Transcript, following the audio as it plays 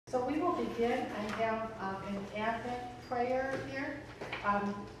So we will begin. I have an Advent prayer here.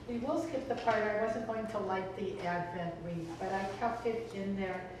 We will skip the part, I wasn't going to light the Advent wreath, but I kept it in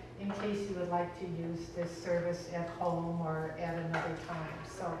there in case you would like to use this service at home or at another time.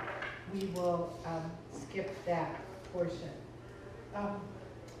 So we will skip that portion.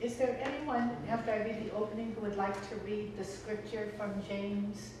 Is there anyone, after I read the opening, who would like to read the scripture from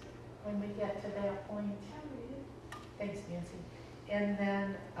James when we get to that point? Thanks, Nancy. And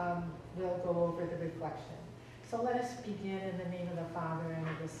then we'll go over the reflection. So let us begin in the name of the Father, and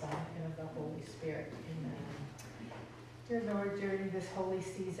of the Son, and of the Holy Spirit. Amen. Dear Lord, during this holy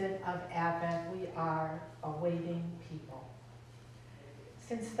season of Advent, we are awaiting people.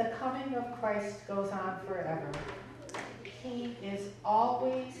 Since the coming of Christ goes on forever, he is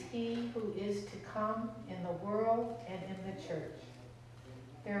always he who is to come in the world and in the church.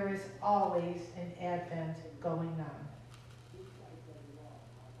 There is always an Advent going on.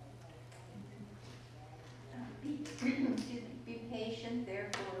 Be patient,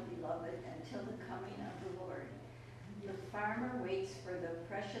 therefore, beloved, until the coming of the Lord. The farmer waits for the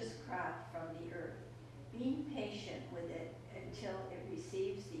precious crop from the earth, being patient with it until it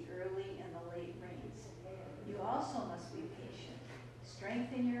receives the early and the late rains. You also must be patient.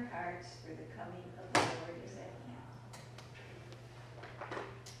 Strengthen your hearts, for the coming of the Lord is at hand.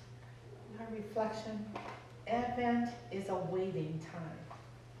 Our reflection, Advent is a waiting time.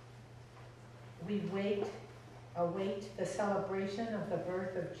 We await the celebration of the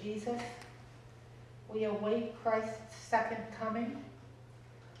birth of Jesus. We await Christ's second coming,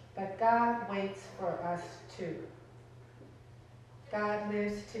 but God waits for us too. God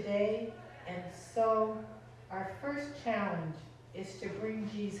lives today, and so our first challenge is to bring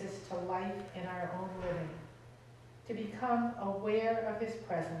Jesus to life in our own living, to become aware of his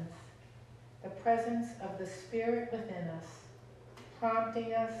presence, the presence of the Spirit within us,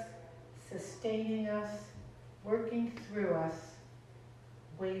 prompting us, sustaining us, working through us,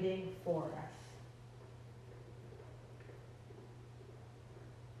 waiting for us.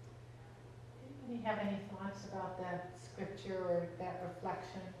 Anybody have any thoughts about that scripture or that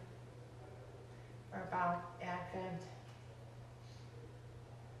reflection or about Advent?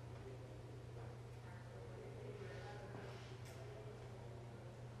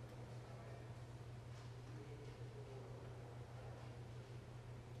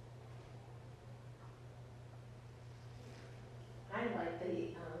 I like the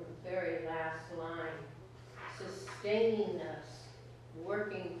very last line, sustaining us,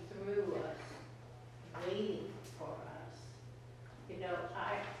 working through us, waiting for us. You know,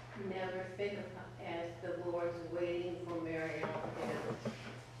 I never think of as the Lord's waiting for Mary and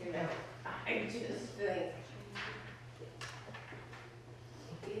you know, I just think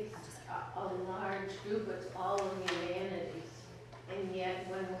it's a large group, it's all of humanities, and yet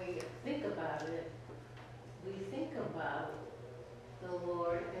when we think about it, we think about the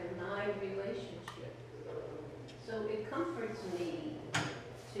Lord and my relationship. So it comforts me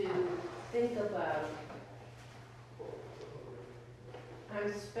to think about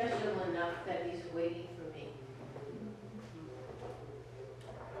I'm special enough that he's waiting for me.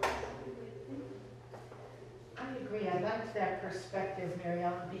 I agree. I like that perspective, Mary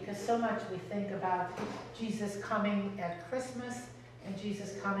Ellen, because so much we think about Jesus coming at Christmas and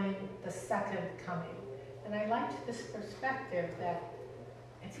Jesus coming the second coming. And I liked this perspective that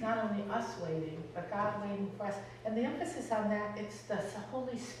it's not only us waiting, but God waiting for us. And the emphasis on that, it's the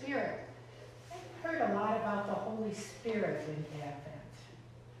Holy Spirit. I've heard a lot about the Holy Spirit in Advent.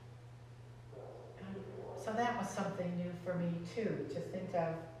 So that was something new for me too, to think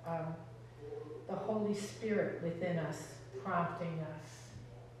of the Holy Spirit within us, prompting us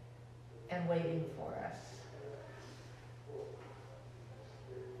and waiting for us.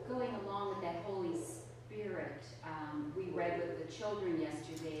 Going along with that Holy Spirit, we read with the children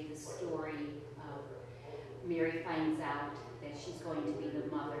yesterday the story of Mary finds out that she's going to be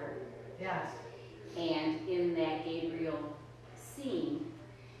the mother. Yes. And in that Gabriel scene,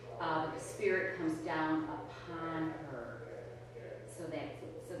 the Spirit comes down upon her. So that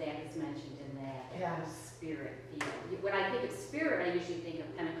is mentioned in that Yes. Spirit field. When I think of Spirit, I usually think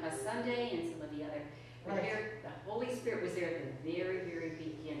of Pentecost Sunday and some of the other. But Right. here, the Holy Spirit was there at the very, very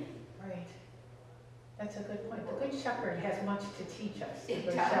beginning. Right. That's a good point. The Good Shepherd has much to teach us. The It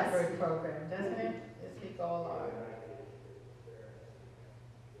Good does. Shepherd program, doesn't it? As we go along.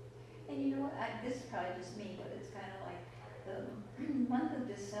 And you know what, this is probably just me, but it's kind of like the month of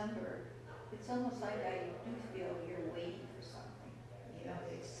December, it's almost like I do feel you're waiting for something. You know,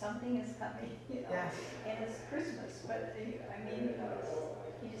 something is coming, you know. Yes. And it's Christmas, but I mean, you know,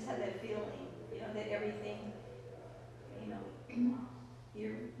 you just have that feeling, you know, that everything, you know,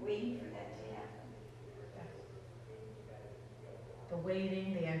 You're waiting for that to happen. The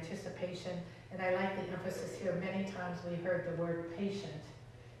waiting, the anticipation, and I like the emphasis here. Many times we heard the word patient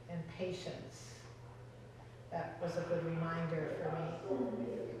and patience. That was a good reminder for me.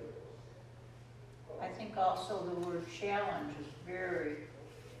 I think also the word challenge is very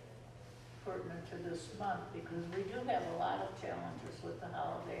pertinent to this month because we do have a lot of challenges with the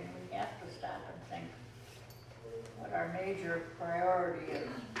holiday and we have to stop and think what our major priority is.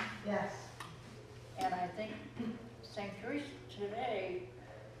 Yes. And I think St. Teresa today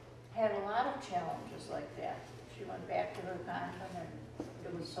had a lot of challenges like that. She went back to her convent and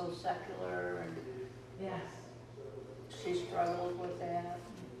it was so secular and Yes. she struggled with that.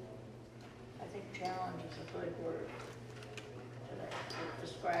 I think challenge is a good word today for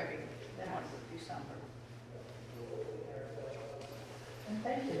describing the month of December. And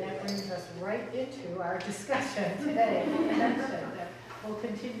thank you. That brings us right into our discussion today. We'll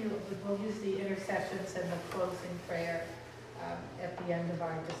continue, we'll use the intercessions and the closing prayer at the end of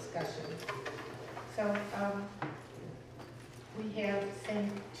our discussion. So we have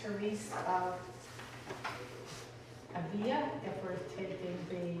St. Teresa of Avila, if we're taking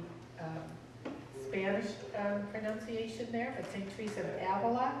the Spanish pronunciation there, but St. Teresa of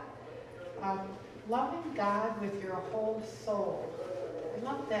Avila. Loving God with your whole soul. I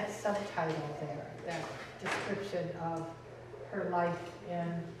love that subtitle there, that description of her life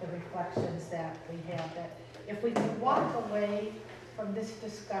and the reflections that we have. That if we could walk away from this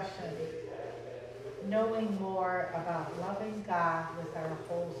discussion knowing more about loving God with our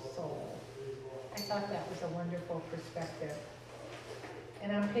whole soul, I thought that was a wonderful perspective.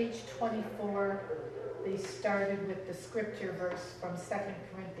 And on page 24, they started with the scripture verse from 2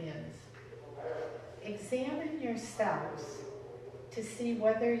 Corinthians. Examine yourselves to see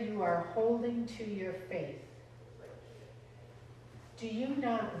whether you are holding to your faith. Do you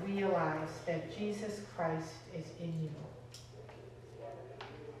not realize that Jesus Christ is in you?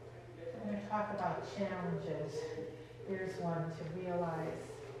 I'm going to talk about challenges. Here's one to realize.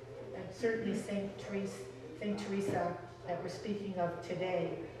 And certainly St. Teresa, that we're speaking of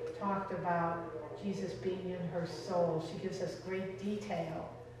today, talked about Jesus being in her soul. She gives us great detail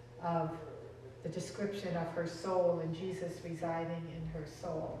of the description of her soul and Jesus residing in her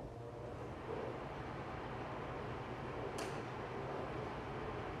soul.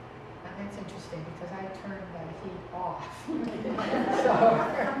 And that's interesting because I turned the heat off. So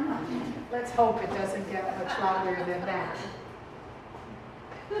let's hope it doesn't get much louder than that.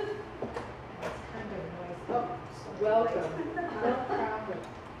 It's kind of noisy. Oh, welcome. No problem.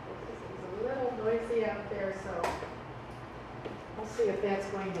 It's a little noisy out there, so we'll see if that's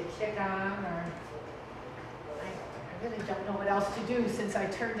going to kick on, or I really don't know what else to do since I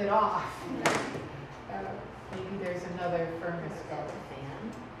turned it off. Maybe there's another furnace going.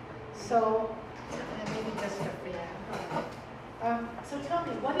 So, maybe just a fan. So tell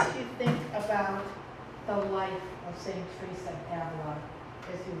me, what did you think about the life of St. Teresa of Avila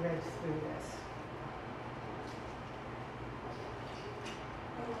as you read through this?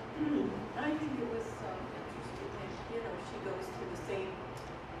 I think it was interesting that, she goes through the same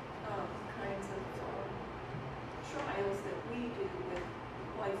kinds of trials that we do with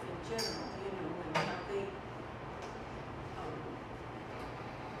life in general, and how they,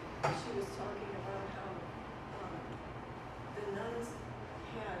 she was talking about how the nuns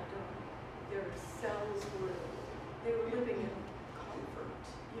had, their cells they were living in comfort,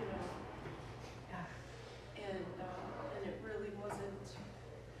 Yeah. and it really wasn't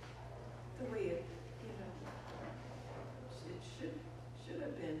the way it, it should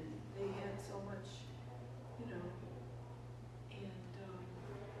have been. They had so much,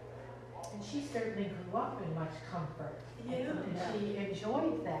 And she certainly grew up in much comfort. Yeah. And she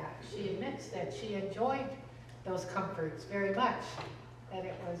enjoyed that. She admits that she enjoyed those comforts very much, that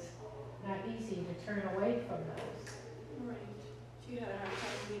it was not easy to turn away from those. right. She had a hard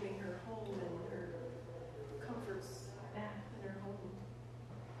time leaving her home and her comforts Yeah. in her home.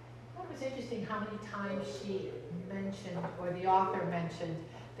 That was interesting how many times she mentioned, or the author mentioned,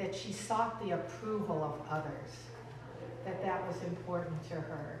 that she sought the approval of others, that was important to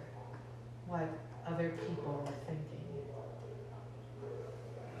her, what other people were thinking.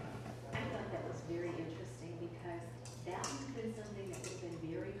 I thought that was very interesting because that would have been something that would have been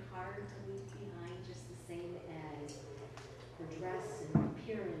very hard to leave behind, just the same as her dress and her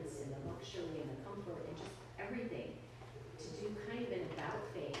appearance and the luxury and the comfort and just everything. To do kind of an about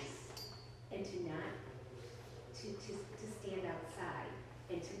face and to not, to stand outside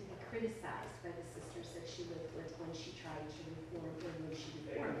and to be criticized by the sisters that she lived with when she tried to reform, or when she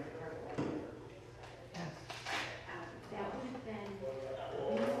reformed her. Yes. That would have been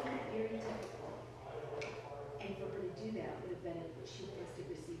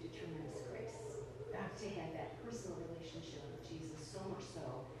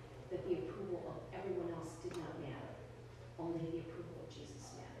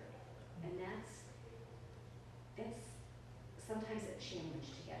sometimes a challenge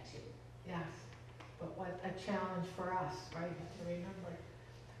to get to. Yes, but what a challenge for us, right, to remember.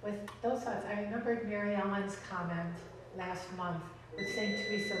 With those thoughts, I remembered Mary Ellen's comment last month with St.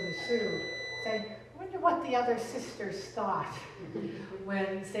 Teresa Lisieux, saying, I wonder what the other sisters thought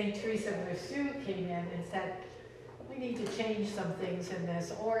when St. Teresa Lisieux came in and said, we need to change some things in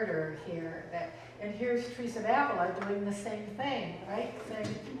this order here. And here's Teresa of Avila doing the same thing, right?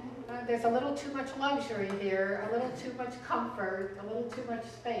 Saying, there's a little too much luxury here, a little too much comfort, a little too much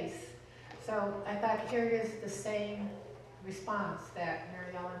space. So I thought here is the same response that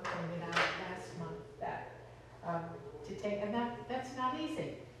Mary Ellen pointed out last month, that to take, and that's not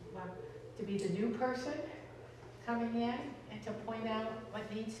easy, to be the new person coming in and to point out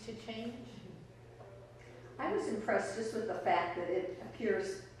what needs to change. I was impressed just with the fact that it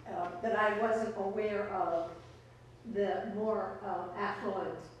appears that I wasn't aware of the more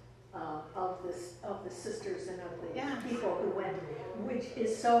affluent of the sisters and of the Yeah. people who went, which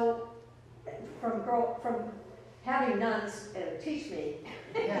is so from having nuns teach me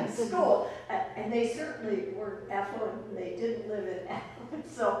Yes. in school, and they certainly were affluent. And they didn't live in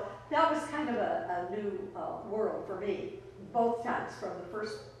affluence, so that was kind of a new world for me both times, from the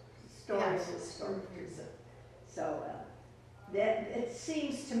first story Yes. and the story of Teresa. So that it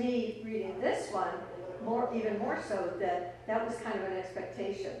seems to me, reading this one, even more so, that was kind of an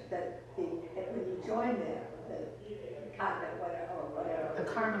expectation that when you join the convent, whatever, The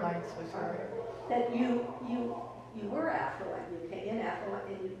Carmelites was her. that you were affluent, you came in affluent,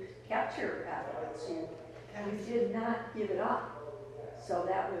 and you kept your affluence. You did not give it up. So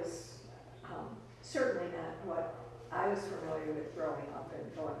that was certainly not what I was familiar with growing up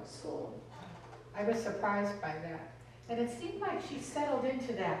and going to school. I was surprised by that. And it seemed like she settled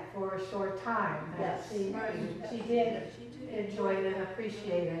into that for a short time. That Yes. she did enjoy it and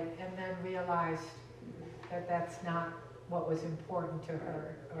appreciate it, and then realized that that's not what was important to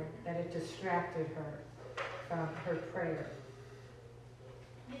her, or that it distracted her from her prayer.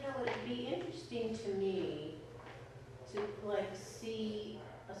 You know, it'd be interesting to me to see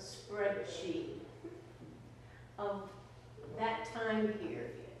a spreadsheet of that time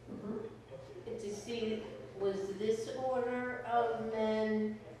period. To see, was this order of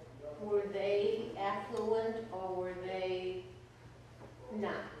men, were they affluent or were they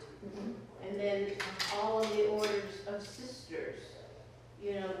not? And then all of the orders of sisters,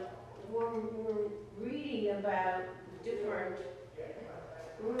 we're reading about different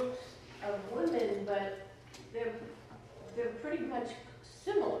groups of women, but they're pretty much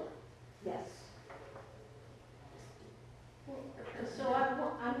similar. Yes. So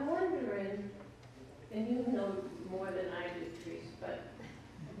I'm wondering, and you know more than I do, Teresa, but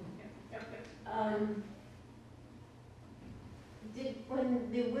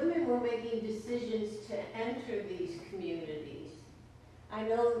when the women were making decisions to enter these communities, I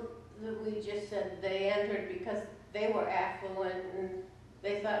know that we just said they entered because they were affluent and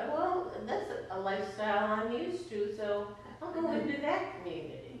they thought, well, that's a lifestyle I'm used to, so I'll go into that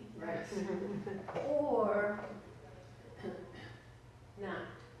community. Right. Or not.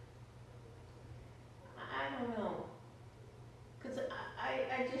 I don't know. Because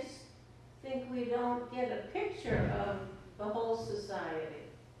I just think we don't get a picture of the whole society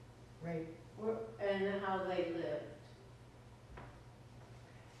Right. and how they lived.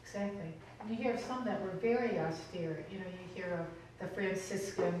 Exactly. You hear of some that were very austere. You hear of the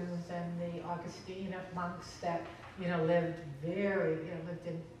Franciscans and the Augustine monks that, lived lived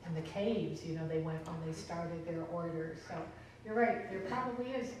in the caves. They went when they started their orders. So you're right. There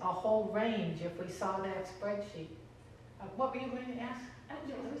probably is a whole range if we saw that spreadsheet. What were you going to ask? I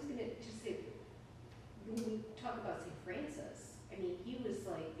was going to just say, when we talk about St. Francis, I mean, he was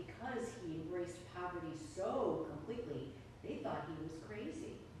because he embraced poverty so completely, they thought he was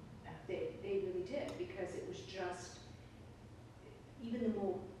crazy. They really did, because it was just, even the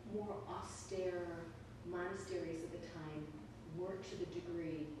more austere monasteries of the time weren't to the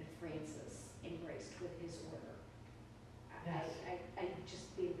degree that Francis embraced with his order. Yes. I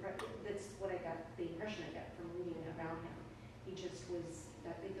just, that's what the impression I got from reading about him. He just was,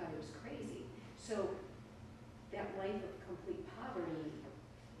 that they thought he was crazy. So that life of complete poverty,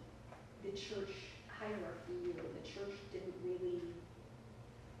 the church hierarchy or the church didn't really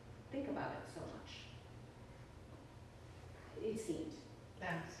think about it so much. It seemed.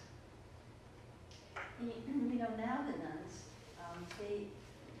 Yes. Now the nuns,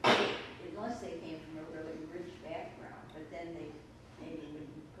 unless they came from a really rich background, but then they maybe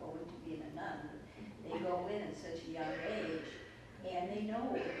wouldn't go into being a nun, they go in at such a young age, and they know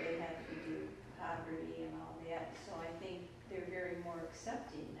what they have to do, poverty and all that, so I think they're very more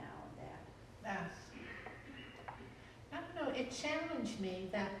accepting now of that. Yes. I don't don't know, it challenged me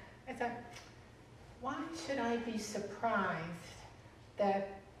that I thought, why should I be surprised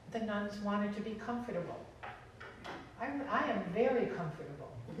that the nuns wanted to be comfortable? I am very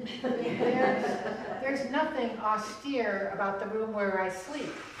comfortable. There's nothing austere about the room where I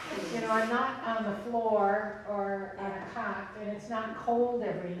sleep. You know, I'm not on the floor or on a cot, and it's not cold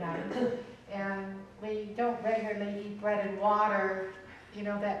every night. And we don't regularly eat bread and water, you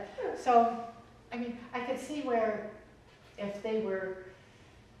know that. So, I mean, I could see where if they were,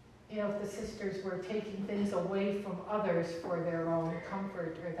 you know, if the sisters were taking things away from others for their own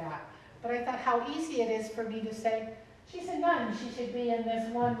comfort or that. But I thought how easy it is for me to say, she's a nun, she should be in this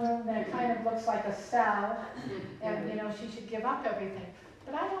one room that kind of looks like a cell, and, you know, she should give up everything.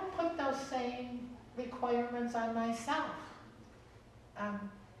 But I don't put those same requirements on myself.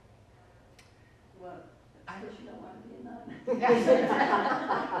 Well, because you don't want to be a nun.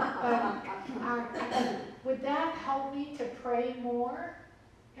 Would that help me to pray more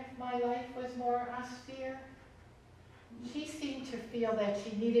if my life was more austere? She seemed to feel that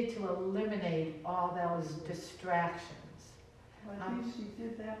she needed to eliminate all those distractions. Well, I think she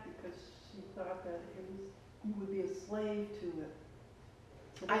did that because she thought that you would be a slave to it.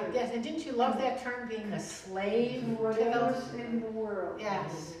 Yes, and didn't you love that term, being a slave to Whatever's those? in the world.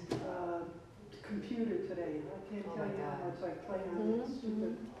 Yes. Computer today, I can't tell you how much I play on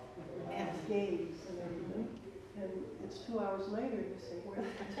stupid games and everything. And it's 2 hours later, you say, where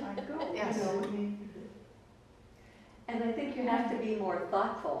did the time go? Yes. You know what I mean? And I think you have to be more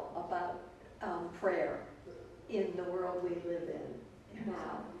thoughtful about prayer in the world we live in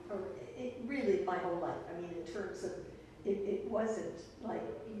now. Or really, my whole life. I mean, in terms of, it wasn't like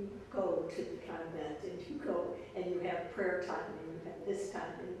you go to the convent and you go and you have prayer time and you have this time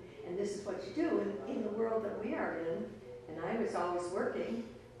and this is what you do. And in the world that we are in, and I was always working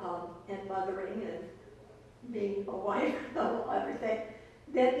and mothering and being a wife and everything,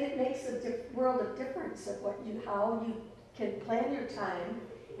 then it makes a world of difference of how you can plan your time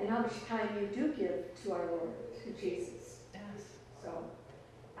and how much time you do give to our Lord, to Jesus. Yes. So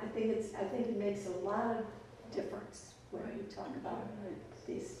I think it makes a lot of difference when you talk about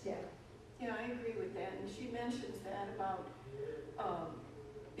these. Yeah. Yeah, I agree with that, and she mentions that about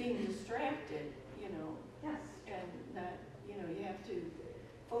being distracted, you know, Yes. and that, you know, you have to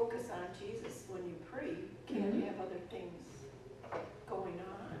focus on Jesus when you pray. You can't have other things going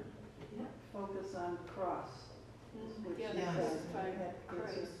on. Yeah. Focus on the cross. Which Yeah, she the Yes. said. crucified It's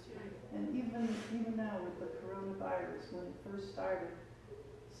Christ. just- And even now with the coronavirus, when it first started,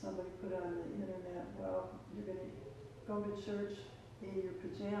 somebody put on the internet, well, you're going to go to church in your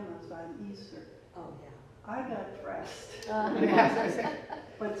pajamas on Easter. Oh, yeah. I got dressed. Yes.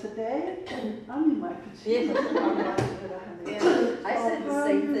 But today, I'm in my pajamas. I'm watching it on the I said the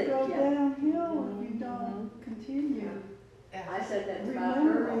same thing, How you go yeah. downhill if you don't continue I said that about her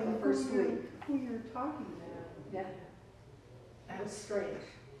remembering the first week. who you're talking to. Yeah. That was strange.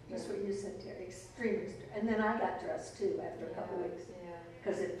 Just what you said, Terry. Extremely strange. And then I got dressed too after a couple of weeks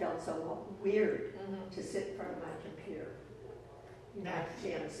because it felt so weird to sit in front of my computer. You know,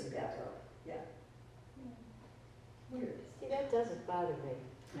 pajamas and bathrobe. Yeah. Weird. See, that doesn't bother me.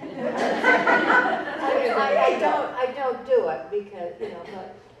 I I don't do it because, you know,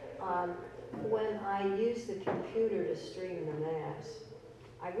 but when I use the computer to stream the Mass,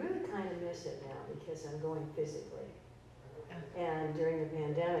 I really kind of miss it now because I'm going physically. And during the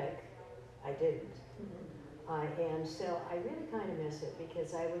pandemic, I didn't. And so I really kind of miss it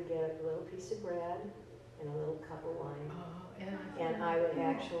because I would get a little piece of bread and a little cup of wine. Oh, yeah. And I would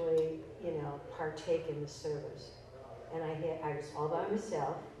actually, you know, partake in the service. And I was all by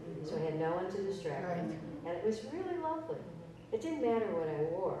myself, so I had no one to distract me. And it was really lovely. It didn't matter what I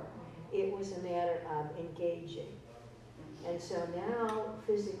wore. It was a matter of engaging. And so now,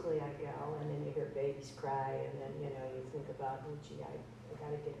 physically I go, and then you hear babies cry, and then, you know, you think about, oh gee, I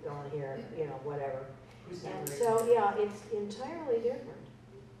gotta get going here, you know, whatever. And so, yeah, it's entirely different.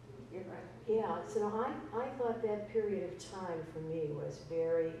 You're right. Yeah, so I thought that period of time for me was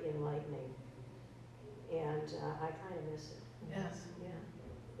very enlightening. And I kind of miss it. Yes.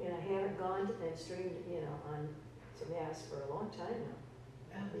 Yeah. And I haven't gone and streamed, you know, on to Mass for a long time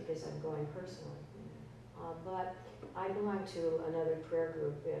now because I'm going personally. But I belong to another prayer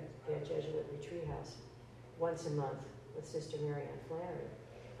group at Jesuit Retreat House once a month with Sister Mary Ann Flannery.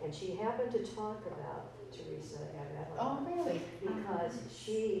 And she happened to talk about Teresa at Oh, really? because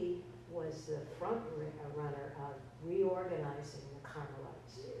she was the front runner of reorganizing the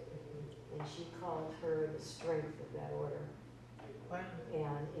Carmelites. And she called her the strength of that order. Wow.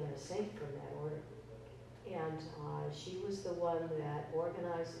 And a saint from that order. And she was the one that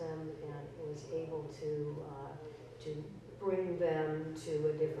organized them and was able to bring them to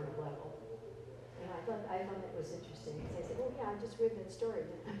a different level. And I thought that was interesting. I said, oh yeah, I just read that story.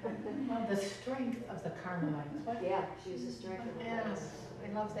 Well, the strength of the Carmelites. What? Yeah, she was the strength of the Yes,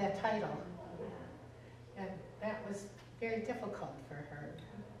 I love that title. And that was very difficult for her.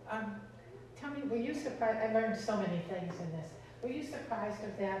 Tell me, were you surprised? I learned so many things in this. Were you surprised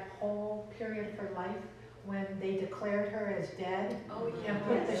of that whole period of her life when they declared her as dead Oh, yeah. and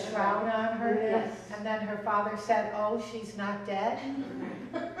put the shroud on her? Yes. And then her father said, oh, she's not dead?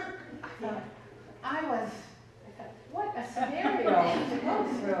 I thought, what a scenario to go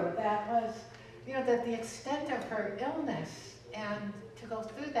through. That was, you know, the extent of her illness and to go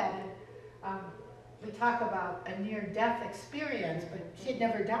through that. And we talk about a near-death experience, but she had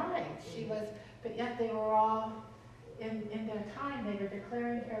never died. She was, but yet they were all, in their time, they were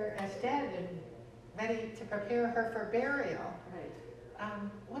declaring her as dead and ready to prepare her for burial. Right.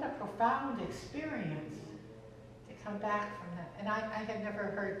 What a profound experience to come back from that. And I had never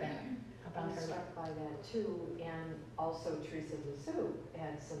heard that about I'm her. struck by that too, and also Teresa Lisieux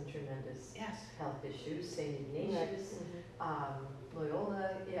had some tremendous Yes. health issues, St. Ignatius, Mm-hmm. Loyola,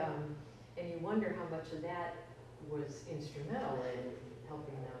 and you wonder how much of that was instrumental in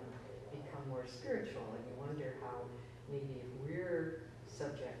helping them become more spiritual, and you wonder how maybe if we're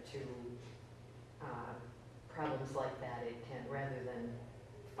subject to problems like that, it can, rather than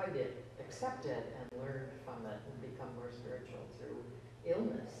fight it, accept it and learn from it and become more spiritual through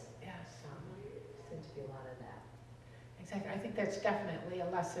illness. Yes. Seems to be a lot of that. Exactly. I think that's definitely a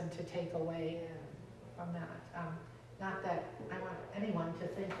lesson to take away from that. Not that I want anyone to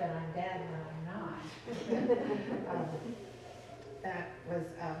think that I'm dead when I'm not. That was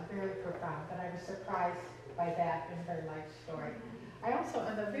very profound, but I was surprised by that in her life story. I also,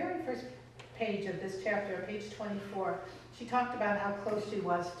 on the very first page of this chapter, page 24, she talked about how close she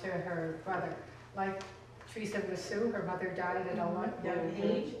was to her brother. Like Teresa Lisieux, her mother died at a young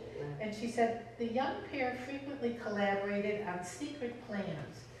age. And she said, the young pair frequently collaborated on secret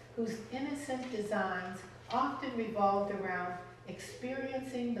plans whose innocent designs often revolved around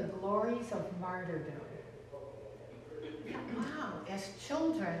experiencing the glories of martyrdom. Wow, as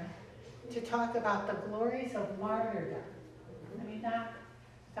children, to talk about the glories of martyrdom. I mean, that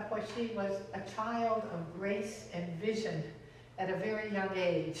was, she was a child of grace and vision at a very young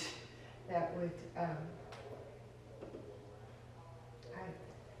age that would,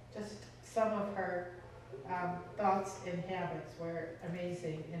 just some of her thoughts and habits were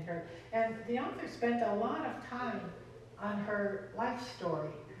amazing in her. And the author spent a lot of time on her life story,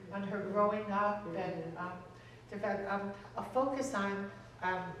 on her growing up, and a focus on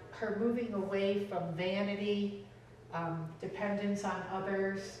her moving away from vanity, dependence on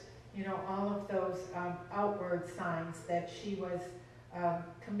others, you know, all of those outward signs that she was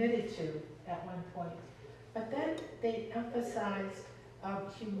committed to at one point. But then they emphasized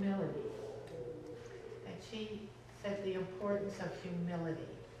humility. And she said the importance of humility.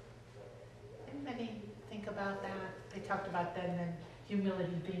 Anybody think about that? They talked about then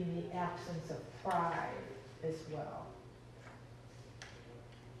humility being the absence of pride as well.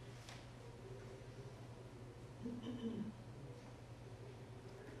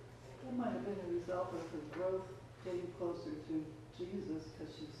 That might have been a result of her growth, getting closer to Jesus,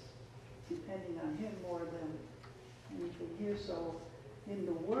 because she's depending on him more than anything here. So in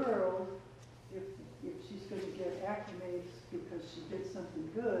the world, if she's going to get acclimates because she did something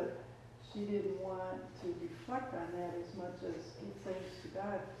good, she didn't want to reflect on that as much as give thanks to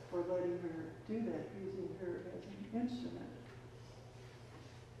God for letting her do that, using her as an instrument.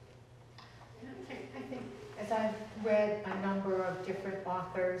 I think as I've read a number of different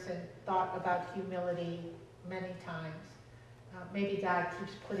authors and thought about humility many times, maybe God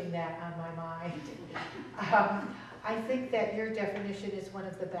keeps putting that on my mind. I think that your definition is one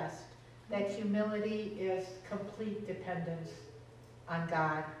of the best, that humility is complete dependence on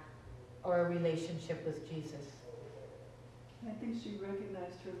God or a relationship with Jesus. I think she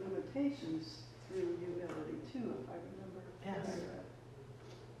recognized her limitations through humility too, if I remember. Yes. correctly.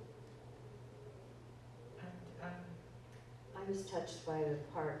 I was touched by the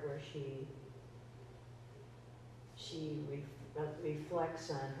part where she reflects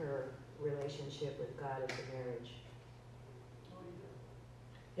on her relationship with God as a marriage.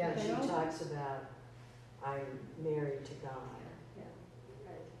 Yeah, And she talks about, I'm married to God.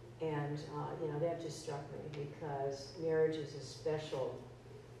 And, that just struck me because marriage is a special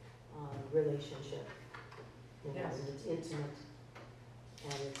relationship. Yes. And it's intimate,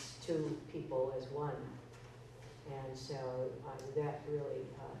 and it's two people as one. And so that really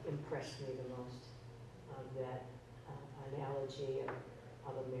impressed me the most, that analogy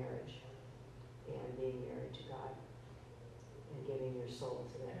of a marriage and being married to God. and giving your soul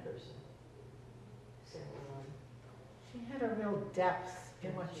to that person. So, She had a real depth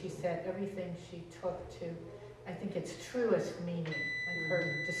in what she said, everything she took to, I think, its truest meaning, like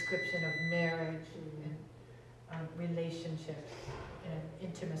her description of marriage and relationship and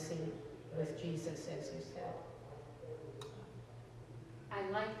intimacy with Jesus, as you said. I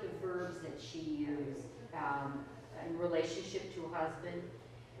like the verbs that she used in relationship to a husband.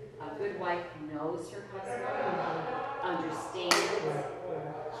 A good wife knows her husband, understands,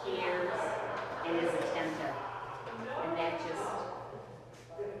 cares, and is attentive. And that just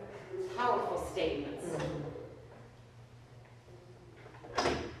powerful statements.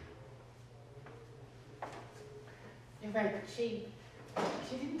 You're right, she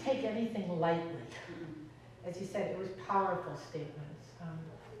didn't take anything lightly. As you said, it was powerful statements,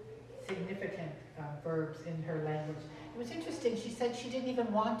 significant verbs in her language. It was interesting, she said she didn't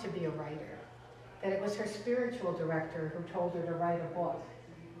even want to be a writer, that it was her spiritual director who told her to write a book.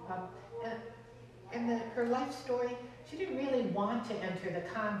 Her life story, she didn't really want to enter the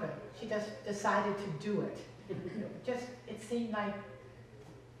convent. She just decided to do it. It seemed like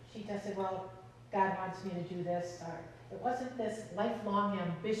she just said, well, God wants me to do this. Or it wasn't this lifelong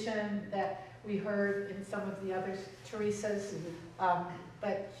ambition that we heard in some of the other Teresas.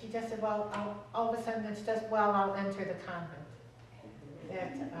 But she just said, well, all of a sudden it's just, well, I'll enter the convent.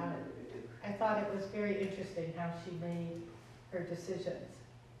 That, I thought it was very interesting how she made her decisions.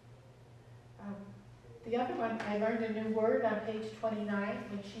 The other one, I learned a new word on page 29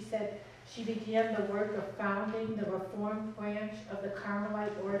 when she said she began the work of founding the Reformed branch of the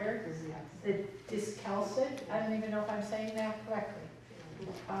Carmelite order, the Discalcid. I don't even know if I'm saying that correctly.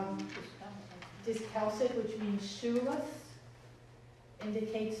 Discalcid, which means shoeless,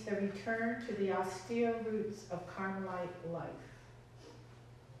 indicates the return to the austere roots of Carmelite life.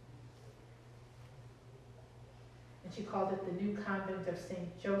 And she called it the New Convent of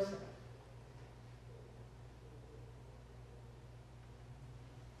St. Joseph.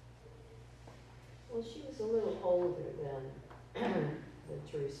 well, she was a little older than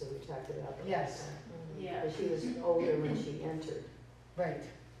Teresa we talked about. Yes. Yeah. But she was older when she entered. Right.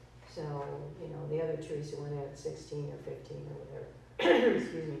 So, the other Teresa went out at 16 or 15 or whatever.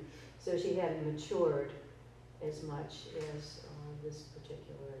 Excuse me. So she hadn't matured as much as this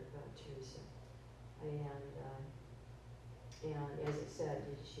particular Teresa. And as it said,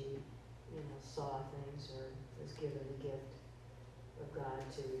 she, saw things or was given the gift of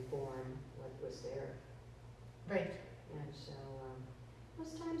God to reform what was there. Right. And so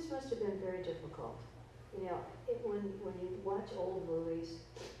those times must have been very difficult. When you watch old movies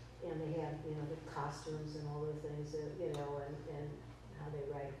and they have, the costumes and all the things that, and how they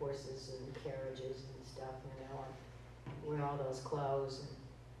ride horses and carriages and stuff, and wear all those clothes.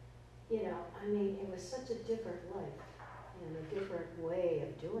 And, it was such a different life and a different way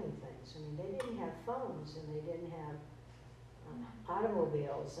of doing things. They didn't have phones and they didn't have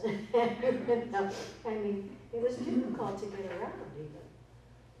automobiles. It was difficult to get around even.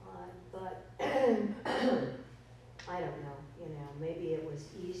 But I don't know, maybe it was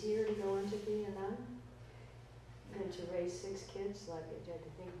easier to go into being a nun than to raise 6 kids. Like, I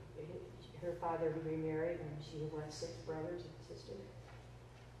think her father remarried and she had 6 brothers and sisters.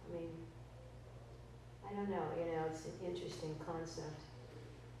 I don't know, it's an interesting concept.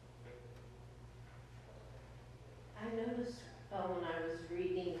 I noticed when I was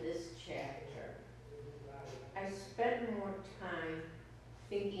reading this chapter, I spent more time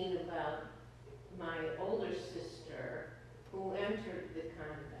thinking about my older sister who entered the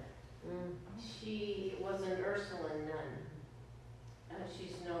convent. She was an Ursuline nun.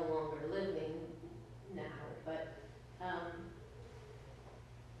 She's no longer living now, but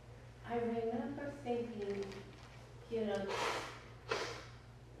I remember thinking,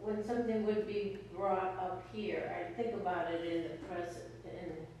 when something would be brought up here, I'd think about it in the present,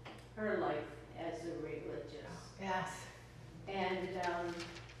 in her life as a religious. Yes. And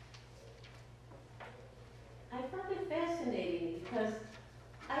I found it fascinating because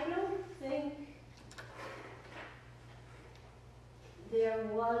I don't think there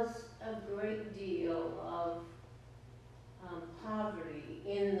was a great deal of poverty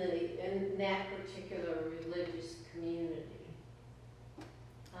in that particular religious community.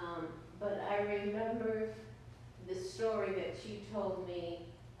 But I remember the story that she told me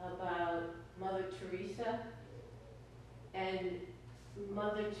about Mother Teresa. And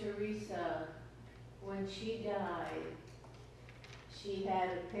Mother Teresa, when she died, she had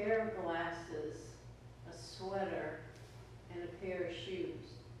a pair of glasses, a sweater, and a pair of shoes.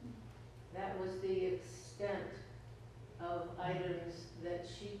 That was the extent of items that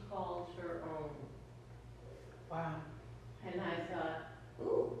she called her own. Wow. And I thought,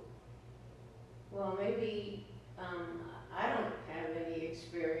 ooh, well, maybe I don't have any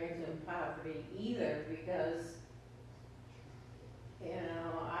experience in poverty either, because, you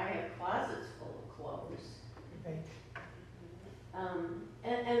know, I have closets full of clothes. Right.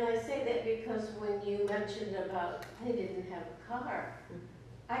 And I say that because when you mentioned about they didn't have a car,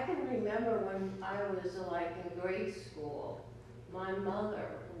 I can remember when I was like in grade school, my mother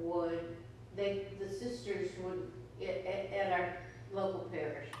would, the sisters would, at our local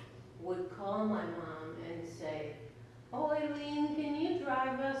parish, would call my mom and say, oh, Aileen, can you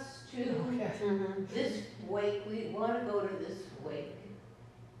drive us to this wake? We want to go to this wake.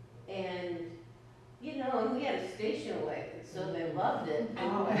 And, you know, and we had a station wagon, so they loved it.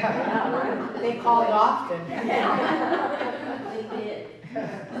 Oh, yeah. They called often. They did.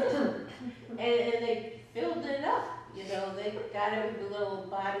 And they filled it up, you know, they got every little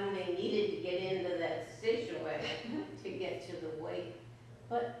body they needed to get into that station wagon to get to the wake.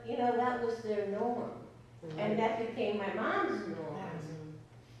 But, you know, that was their norm. And that became my mom's norm.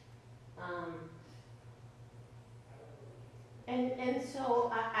 And so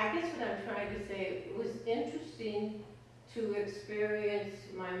I guess what I'm trying to say, it was interesting to experience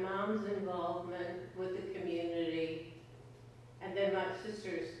my mom's involvement with the community and then my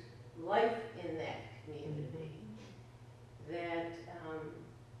sister's life in that community. That,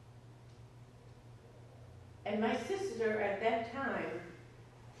 and my sister at that time,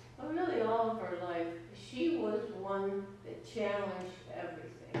 well, really all of her life, she was one that challenged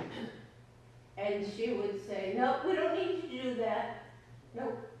everything. And she would say, nope, we don't need to do that.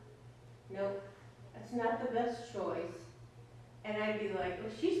 Nope, nope, that's not the best choice. And I'd be like,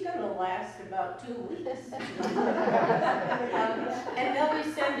 well, she's gonna last about 2 weeks. And they'll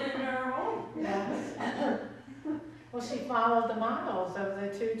be sending her home. Yes. Well, she followed the models of the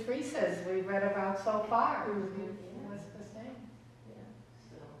two Teresas we read about so far. It was the same. Yeah,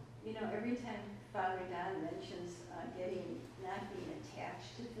 so. You know, every time Father Don mentions not being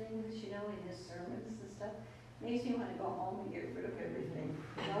attached to things, you know, in his sermons and stuff, makes me want to go home and get rid of everything.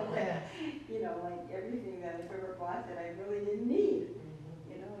 You know, like everything that I've ever bought that I really didn't need.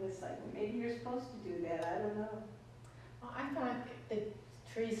 You know, and it's like, well, maybe you're supposed to do that. I don't know. Well, I thought that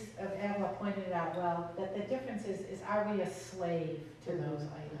Teresa of Avila pointed out well that the difference is are we a slave to those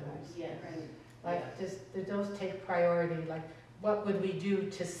items? Yes. Like, do those take priority? Like, what would we do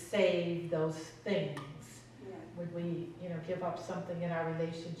to save those things? Yeah. Would we, you know, give up something in our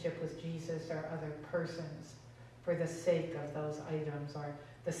relationship with Jesus or other persons for the sake of those items or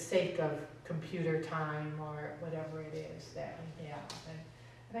the sake of computer time or whatever it is that we have?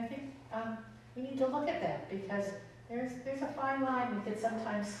 And I think we need to look at that because there's a fine line we could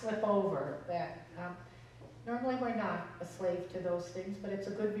sometimes slip over that normally we're not a slave to those things, but it's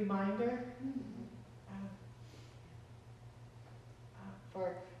a good reminder.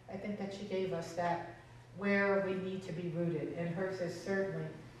 For I think that she gave us that where we need to be rooted, and hers is certainly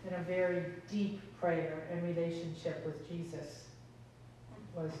in a very deep prayer and relationship with Jesus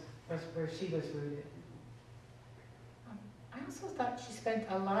was where she was rooted. I also thought she spent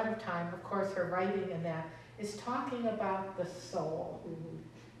a lot of time, of course her writing in that is talking about the soul. And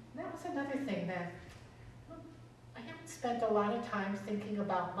that was another thing that I haven't spent a lot of time thinking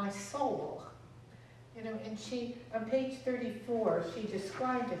about my soul. You know, and she, on page 34, she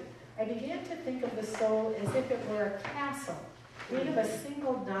described it. I began to think of the soul as if it were a castle made of a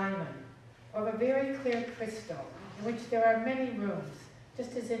single diamond or of a very clear crystal in which there are many rooms,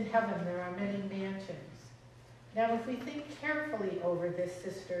 just as in heaven there are many mansions. Now, if we think carefully over this,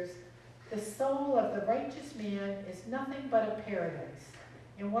 sisters, the soul of the righteous man is nothing but a paradise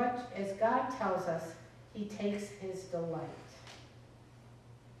in which, as God tells us, he takes his delight.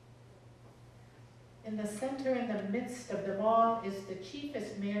 In the center, in the midst of them all, is the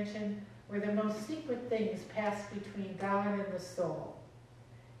chiefest mansion where the most secret things pass between God and the soul.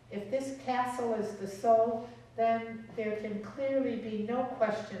 If this castle is the soul, then there can clearly be no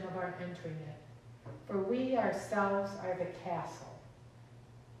question of our entering it, for we ourselves are the castle.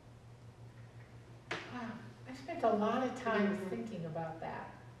 Wow, I spent a lot of time thinking about that.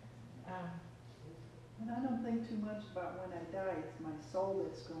 And I don't think too much about when I die. It's my soul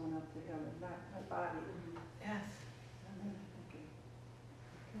that's going up to heaven, not my body. Yes. I'm thinking,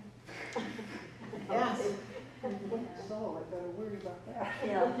 Yes. soul, I better worry about that.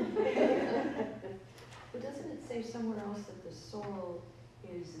 Yeah. But doesn't it say somewhere else that the soul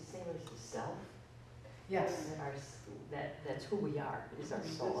is the same as the self? Yes. That that's who we are, is our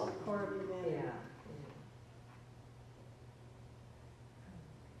That's soul. the core of humanity. Yeah.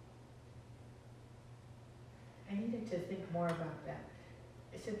 I needed to think more about that.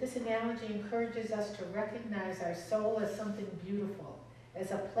 It said, this analogy encourages us to recognize our soul as something beautiful,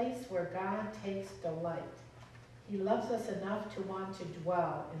 as a place where God takes delight. He loves us enough to want to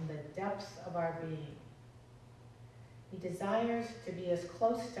dwell in the depths of our being. He desires to be as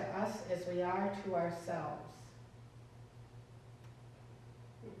close to us as we are to ourselves.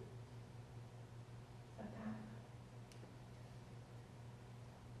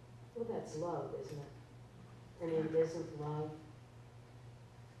 Well, that's love, isn't it? I mean, isn't love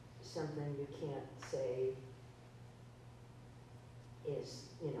something you can't say is,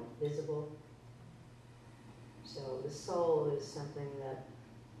 visible? So the soul is something that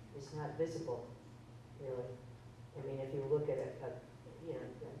is not visible, really. I mean, if you look at a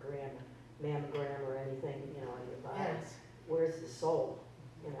mammogram or anything, on your body, Yes. where's the soul?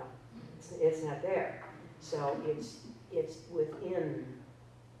 It's not there. So it's within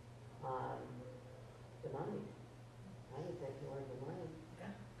the mind. I would think more of the mind.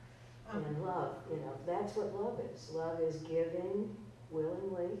 Yeah. And love, that's what love is. Love is giving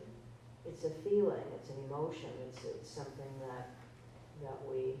willingly. It's a feeling, it's an emotion, it's something that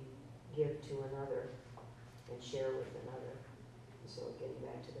we give to another and share with another. So getting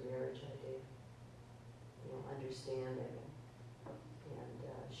back to the marriage idea, understanding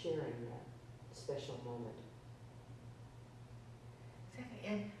and sharing that special moment. Exactly.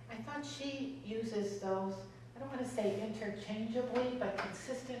 And I thought she uses those, I don't want to say interchangeably, but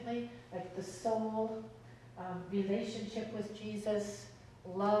consistently, like the soul, relationship with Jesus,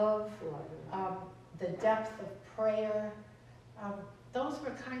 love, the depth of prayer. Those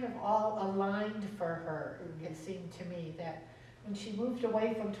were kind of all aligned for her, it seemed to me, that when she moved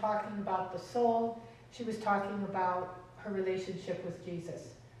away from talking about the soul, she was talking about her relationship with Jesus.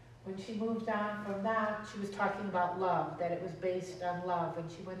 When she moved on from that, she was talking about love, that it was based on love, and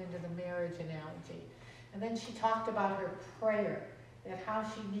she went into the marriage analogy. And then she talked about her prayer, that how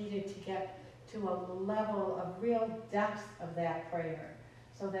she needed to get to a level of real depth of that prayer,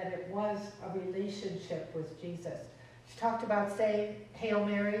 so that it was a relationship with Jesus. She talked about saying Hail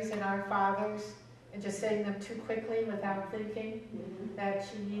Marys and Our Fathers, and just saying them too quickly without thinking, that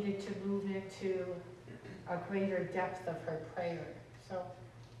she needed to move into a greater depth of her prayer. So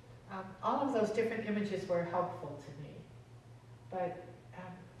all of those different images were helpful to me. But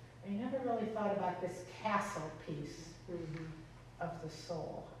I never really thought about this castle piece of the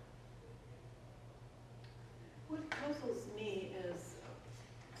soul. What puzzles me is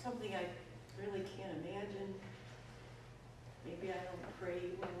something I really can't imagine. Maybe I don't pray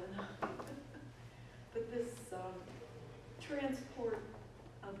well enough. But this transport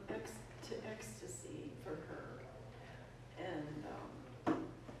of to ecstasy for her. And,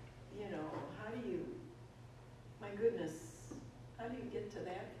 how do you, my goodness, how do you get to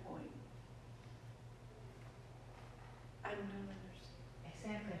that point? I don't understand.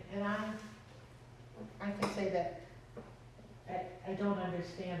 Exactly. And I can say that I don't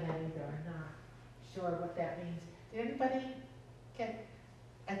understand that either. I'm not sure what that means. Did anybody get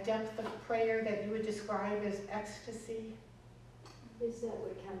a depth of prayer that you would describe as ecstasy? Is that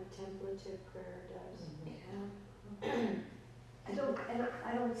what contemplative prayer does? I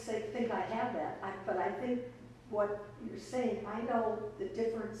don't think I have that, but I think what you're saying, I know the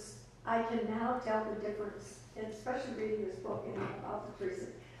difference, I can now tell the difference, and especially reading this book and about the Teresa,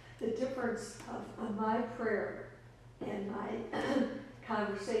 the difference of my prayer and my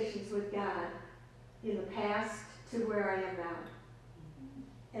conversations with God in the past to where I am now.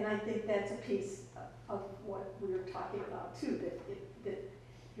 And I think that's a piece of what we were talking about too, that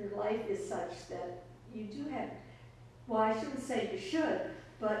your life is such that you do have, well, I shouldn't say you should,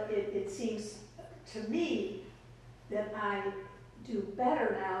 but it seems to me that I do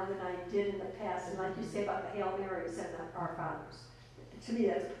better now than I did in the past. And like you say about the Hail Marys and the Our Fathers, to me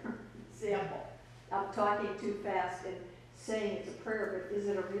that's a perfect example. I'm talking too fast and saying it's a prayer, but is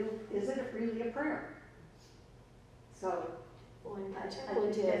it really a prayer? So, Well, in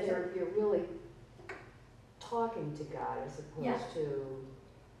contemplative, you're really talking to God as opposed to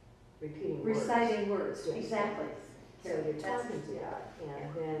repeating words. reciting words, Yes. exactly. So you're talking to God,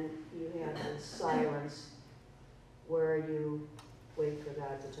 and then you have this silence where you wait for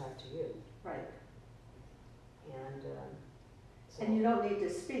God to talk to you. Right. And so And you don't need to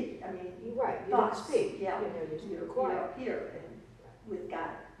speak. I mean, you're right. You don't thoughts, speak. yeah. You're quiet. You're up here and with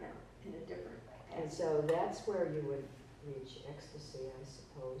God, in a different way. And so that's where you would reach ecstasy, I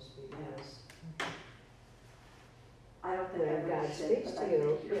suppose, because I don't think when I God really should, speaks but to I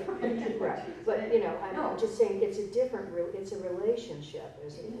you, think you're right? But I'm No. just saying it's a different, it's a relationship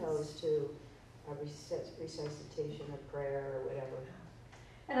as It is. opposed to a resuscitation of prayer or whatever.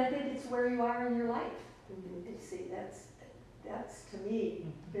 And I think it's where you are in your life. Mhm. And see, that's to me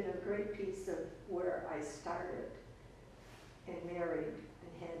been a great piece of where I started and married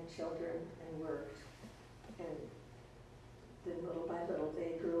and had children and worked. And then little by little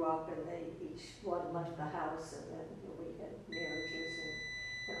they grew up and they each one left the house, and then we had marriages,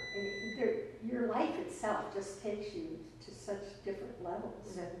 and your life itself just takes you to such different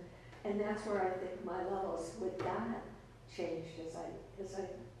levels, and that's where I think my levels with God changed as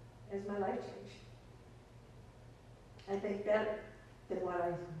my life changed. I think better than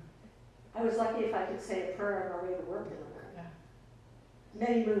what I was lucky if I could say a prayer on my way to work in the morning.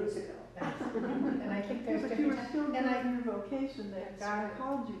 Many moons ago. And I think there's But you were different, still and I, doing your vocation that That's God right.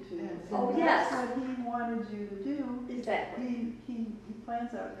 called you to. Yes. And Oh, yes. that's what He wanted you to do. Exactly. He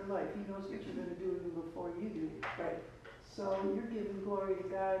plans out your life. He knows what you're going to do even before you do. Right. So you're giving glory to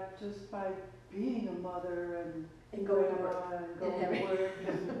God just by being a mother And going to work. grandma and And going to having work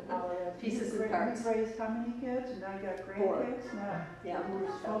and all of that. pieces and You've parts. raised how many kids? Now you got Four. grandkids? Now Yeah. we're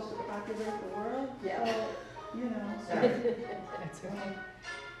supposed to populate the world? Yeah. So, you know. that's right.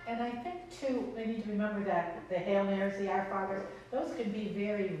 And I think too, we need to remember that the Hail Marys, the Our Fathers, those can be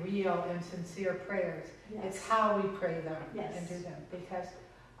very real and sincere prayers. It's Yes. how we pray them Yes. and do them. Because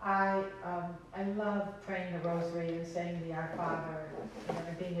I love praying the Rosary and saying the Our Father,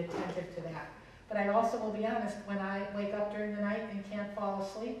 and being attentive to that. But I also will be honest, when I wake up during the night and can't fall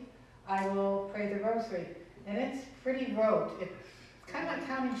asleep, I will pray the Rosary. And it's pretty rote. It's kind of like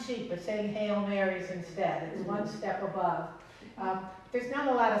counting sheep, but saying Hail Marys instead. It's one step above. There's not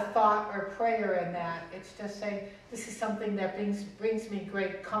a lot of thought or prayer in that. It's just saying, this is something that brings me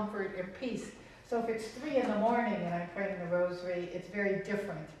great comfort and peace. So if it's 3 in the morning and I'm praying the Rosary, it's very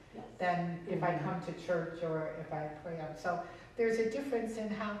different than if I come to church or if I pray on. So there's a difference in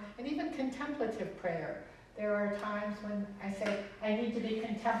how, and even contemplative prayer. There are times when I say, I need to be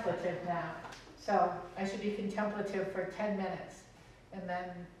contemplative now. So I should be contemplative for 10 minutes. And then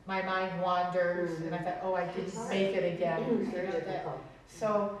my mind wanders, and I thought, oh, I didn't make it again. It's very difficult.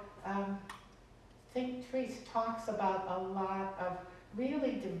 So St. Therese talks about a lot of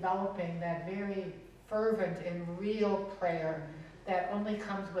really developing that very fervent and real prayer that only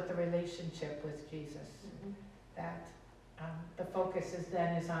comes with a relationship with Jesus. That the focus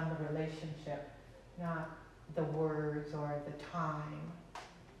is on the relationship, not the words or the time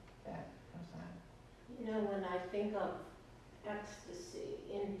that goes on. You know, when I think of ecstasy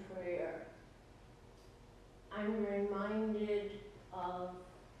in prayer, I'm reminded of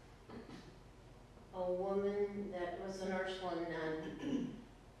a woman that was an Ursuline nun,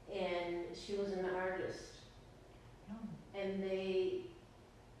 and she was an artist.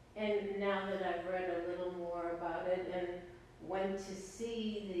 And now that I've read a little more about it and went to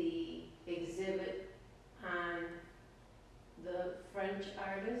see the exhibit on the French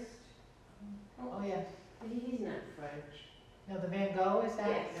artist. Oh, yes. He's not French. No, the Van Gogh, is that?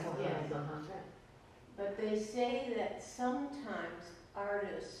 Yes, Oh, yes. Uh-huh. But they say that sometimes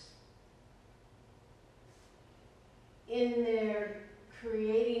artists, in their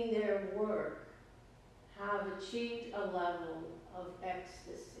creating their work, have achieved a level of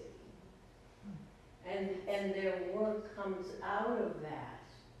ecstasy. And their work comes out of that,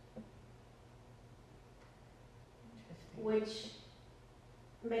 Interesting. which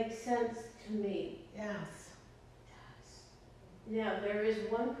makes sense to me. Yes. Now, there is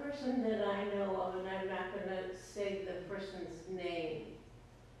one person that I know of, and I'm not going to say the person's name,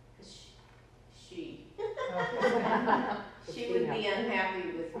 because she would be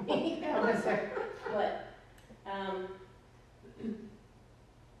unhappy with me. But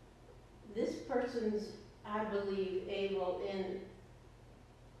this person's, I believe, able in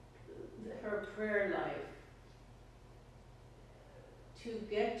her prayer life to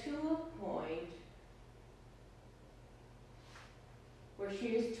get to a point where she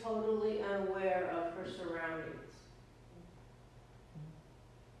is totally unaware of her surroundings.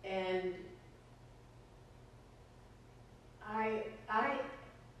 And I,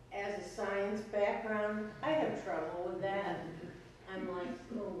 as a science background, I have trouble with that. I'm like,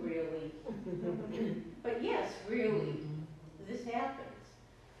 oh, really? But yes, really, this happens.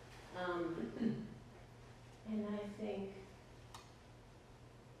 And I think,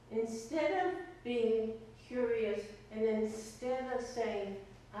 instead of being curious, and instead of saying,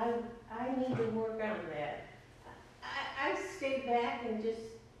 I need to work on that, I stay back and just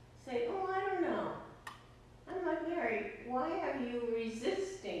say, oh, I don't know. I'm like, Mary, why are you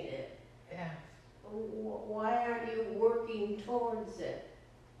resisting it? Yeah, Why aren't you working towards it?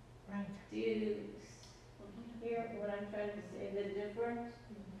 right. Do you hear what I'm trying to say, the difference?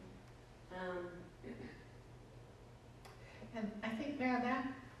 And I think, Mary, that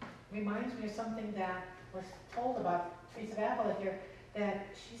reminds me of something that was told about Teresa of Avila here, that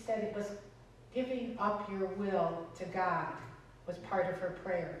she said it was giving up your will to God was part of her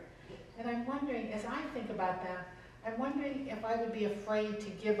prayer. And I'm wondering, as I think about that, I'm wondering if I would be afraid to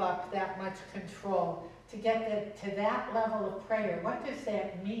give up that much control, to get to that level of prayer. What does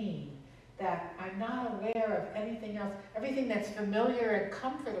that mean? That I'm not aware of anything else, everything that's familiar and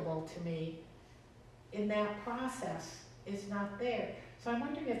comfortable to me in that process is not there. So I'm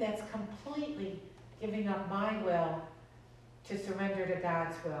wondering if that's completely giving up my will to surrender to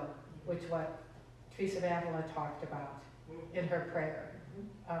God's will, which what Teresa of Avila talked about in her prayer.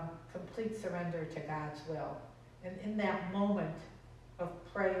 Complete surrender to God's will. And in that moment of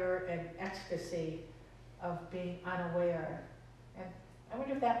prayer and ecstasy of being unaware, and I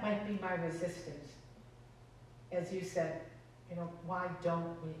wonder if that might be my resistance. As you said, you know, why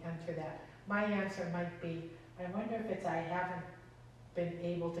don't we enter that? My answer might be, I wonder if it's I haven't been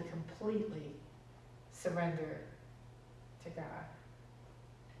able to completely surrender to God.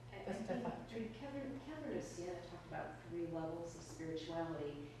 I think Kevin or Sienna talked about 3 levels of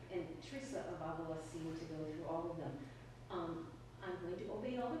spirituality, and Teresa of Avila seemed to go through all of them. I'm going to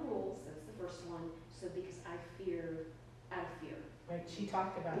obey all the rules, that's the first one, so because I fear, out of fear. Right, she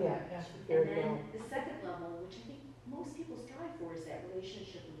talked about Yeah. that, yeah. And then the second level, which I think most people strive for, is that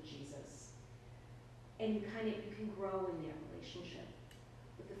relationship with Jesus. And you can grow in that relationship.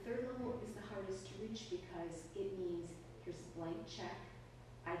 But the third level is the hardest to reach because it means here's a blank check,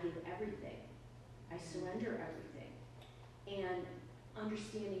 I give everything, I surrender everything. And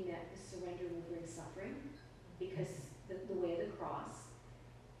understanding that the surrender will bring suffering because the way of the cross.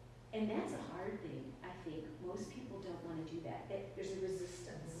 And that's a hard thing, I think. Most people don't want to do that. There's a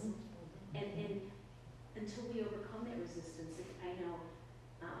resistance. And until we overcome that resistance, I know,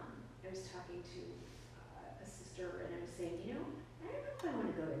 I was talking to a sister and I was saying, you know, I don't know if I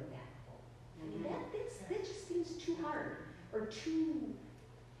want to go to that level. I mean, that just seems too hard or too,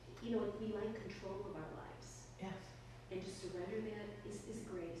 you know, we like control of our lives. Yes. And to surrender that is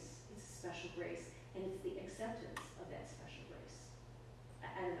grace. It's a special grace. And it's the acceptance of that special grace.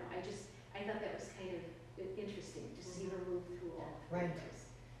 I don't know, I thought that was kind of interesting to see her move through all of Right. those.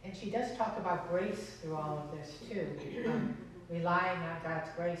 And she does talk about grace through all of this too, relying on God's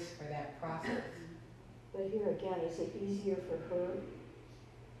grace for that process. But here again, is it easier for her,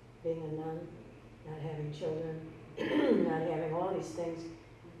 being a nun, not having children, not having all these things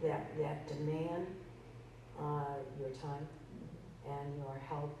that demand your time and your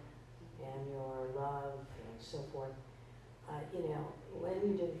help and your love and so forth? You know, when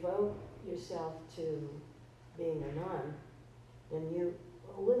you devote yourself to being a nun, then you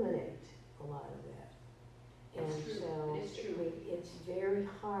eliminate a lot of that. And It's true. so It is true. it's very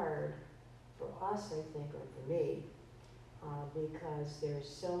hard for us, I think, or for me, because there's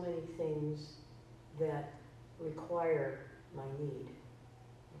so many things that require my need,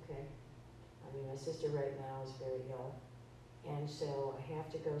 okay? I mean, my sister right now is very ill, and so I have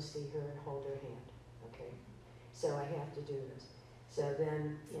to go see her and hold her hand, okay? So I have to do this. So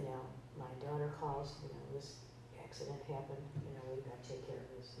then, you know, my daughter calls, you know, this accident happened, you know, we've got to take care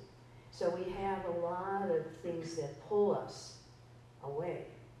of this. So we have a lot of things that pull us away,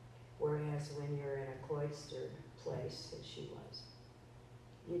 whereas when you're in a cloistered place, as she was,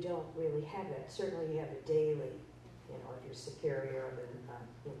 you don't really have that. Certainly you have a daily, you know, if you're superior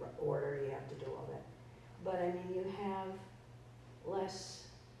of an order, you have to do all that. But I mean, you have less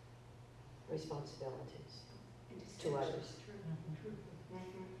responsibilities to others.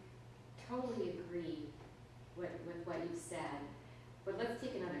 Totally agree with what you said, but let's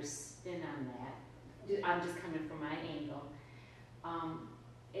take another spin on that. I'm just coming from my angle.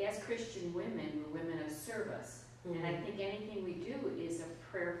 As Christian women, we're women of service, and I think anything we do is a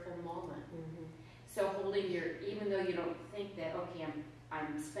prayerful moment. So holding even though you don't think that, okay,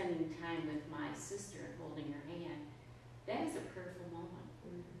 I'm spending time with my sister and holding her hand, that is a prayerful moment.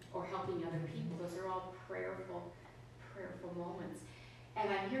 Or helping other people, those are all prayerful moments. And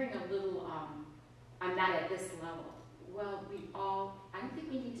I'm hearing a little, I'm not at this level. Well, I don't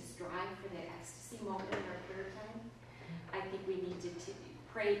think we need to strive for that ecstasy moment in our prayer time. I think we need to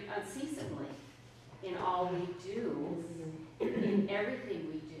pray unceasingly in all we do, in everything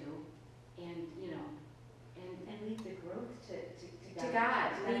we do, and, you know, And leave the growth to to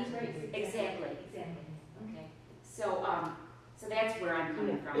God. That's right. Exactly. Exactly. Okay. So that's where I'm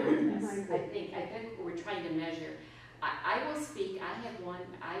coming from on this. I think we're trying to measure. I will speak. I had one.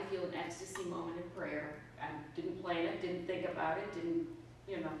 I feel an ecstasy moment in prayer. I didn't plan it. Didn't think about it. Didn't,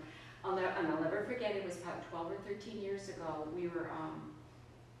 you know. I'll never forget. It was about 12 or 13 years ago. We were.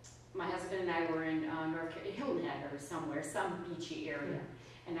 My husband and I were in Hilnet or somewhere, some beachy area,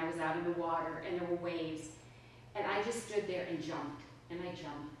 and I was out in the water, and there were waves, and I just stood there and jumped, and I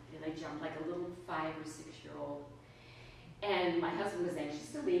jumped, and I jumped like a little 5 or 6 year old. And my husband was anxious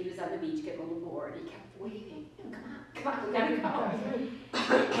to leave. He was on the beach getting a little bored. He kept waving, come on, we gotta go.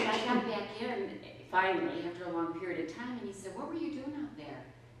 And I got back in finally after a long period of time, and he said, what were you doing out there?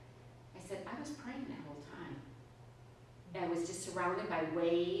 I said, I was praying that whole time. I was just surrounded by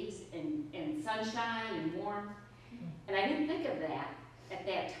waves and sunshine and warmth. And I didn't think of that at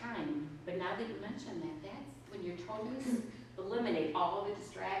that time. But now that you mention that, that's when you're totally eliminate all the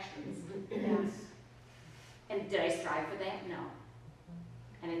distractions. Yes. And did I strive for that? No.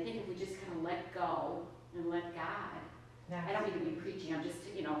 And I think if we just kind of let go and let God, Yes. I don't need to be preaching, I'm just,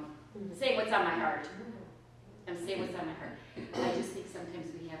 saying what's on my heart. I'm saying what's on my heart. I just think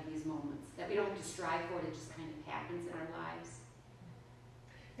sometimes we have these moments that we don't have to strive for, it just kind of happens in our lives.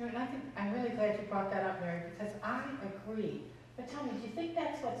 And I think, I'm really glad you brought that up, Mary, because I agree. But tell me, do you think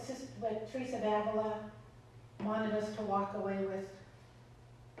that's what Teresa of Avila wanted us to walk away with?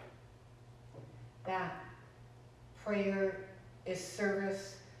 That prayer is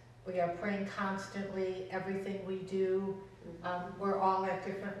service. We are praying constantly, everything we do. We're all at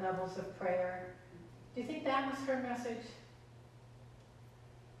different levels of prayer. Do you think that was her message?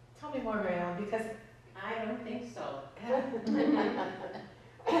 Tell me more, Mary Ellen, because I don't think so.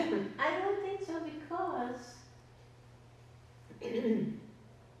 I don't think so because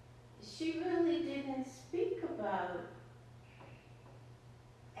she really didn't speak about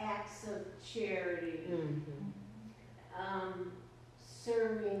acts of charity,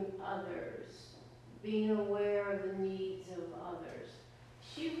 serving others, being aware of the needs of others.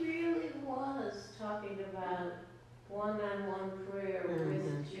 She really was talking about one-on-one prayer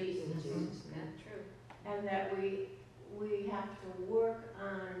with Jesus. That's true. And that we have to work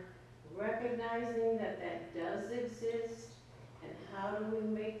on recognizing that that does exist, and how do we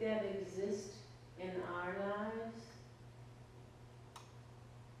make that exist in our lives?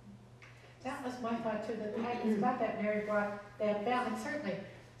 that was my thought too, that I was glad that Mary brought that balance. Certainly,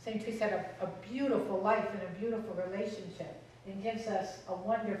 St. Teresa had a beautiful life and a beautiful relationship, and gives us a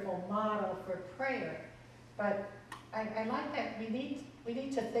wonderful model for prayer. But I like that we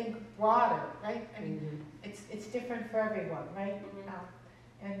need to think broader, right? I mean, it's different for everyone, right?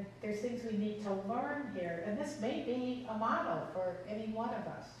 And there's things we need to learn here, and this may be a model for any one of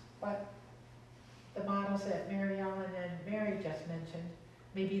us. But the models that Mary Ellen and Mary just mentioned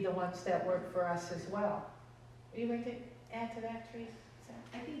may be the ones that work for us as well. Are you going to add to that, Teresa?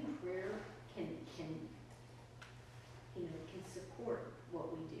 I think prayer can support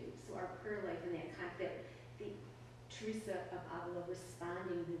what we do. So our prayer life and that concept, the Teresa of Avila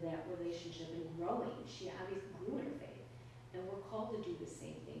responding to that relationship and growing, she obviously grew in her faith. And we're called to do the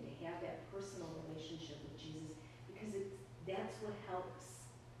same thing, to have that personal relationship with Jesus, because that's what helps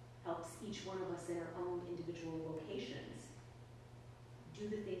each one of us in our own individual vocations do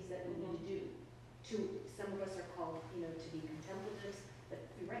the things that we need to do. Some of us are called, to be contemplatives, but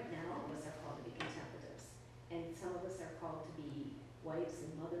right now all of us are called to be contemplatives. And some of us are called to be wives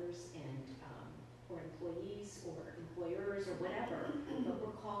and mothers and or employees or employers or whatever. But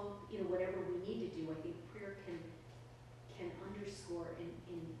we're called, whatever we need to do. I think prayer can underscore and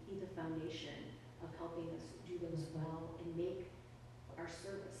be the foundation of helping us do those well and make our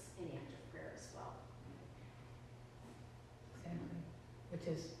service an act of prayer as well. Exactly. Which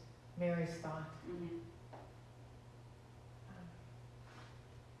is Mary's thought.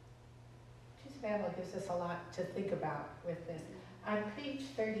 Teresa of Avila gives us a lot to think about with this. On page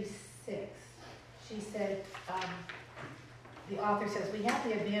 36, she said, the author says, we have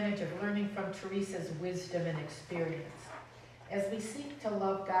the advantage of learning from Teresa's wisdom and experience. As we seek to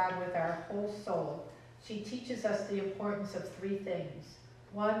love God with our whole soul, she teaches us the importance of 3 things.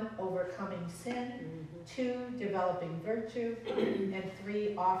 1, overcoming sin. 2, developing virtue. And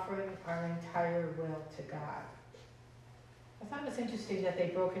 3, offering our entire will to God. I thought it was interesting that they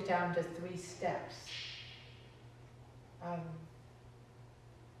broke it down to 3 steps.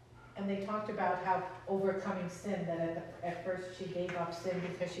 And they talked about how overcoming sin, that at first she gave up sin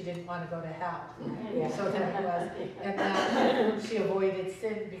because she didn't want to go to hell. So that was, and that she avoided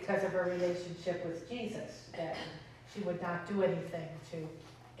sin because of her relationship with Jesus, that she would not do anything to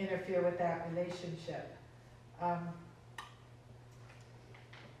interfere with that relationship.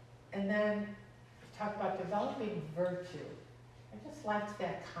 And then talk about developing virtue. I just liked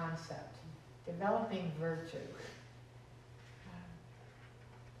that concept, developing virtue.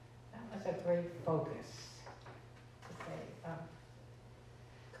 That was a great focus to say.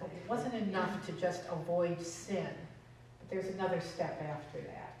 It wasn't enough to just avoid sin, but there's another step after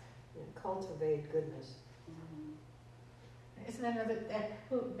that. Cultivate goodness. Isn't that another,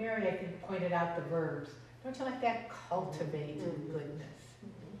 Mary, I think, pointed out the verbs. Don't you like that? Cultivate goodness.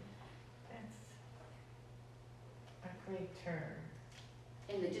 That's a great term.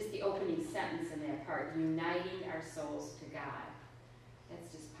 And just the opening sentence in that part, uniting our souls to God.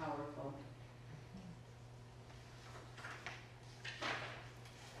 That's just powerful.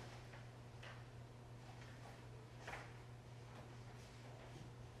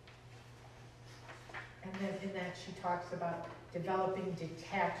 And then in that she talks about developing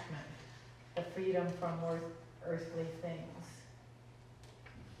detachment, the freedom from earthly things.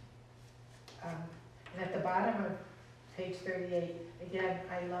 And at the bottom of page 38, again,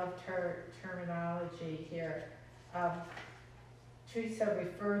 I loved her terminology here. Teresa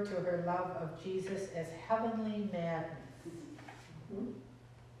referred to her love of Jesus as heavenly madness.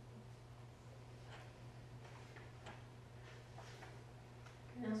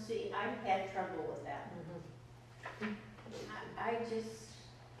 Now, see, I've had trouble with that.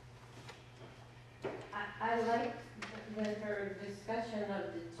 I like her discussion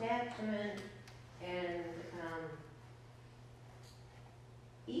of detachment and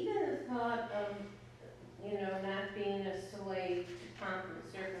even the thought of, not being a slave to pomp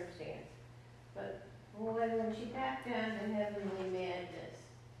and circumstance. But when she backed down to heavenly madness,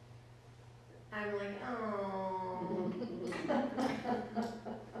 I'm like, oh,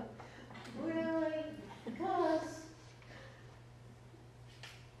 really? Because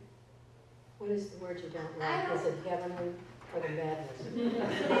What is the word you don't like? Is it heavenly or the madness?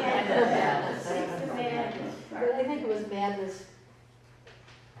 madness, it's the madness part. But I think it was madness.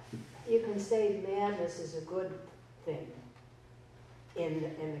 You can say madness is a good thing in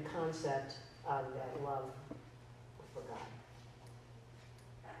the concept of that love for God.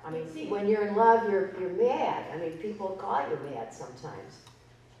 I mean, when you're in love, you're mad. I mean, people call you mad sometimes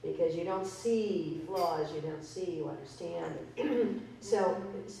because you don't see flaws, you don't see, you understand. So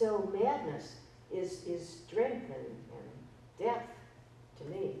madness is strength and depth to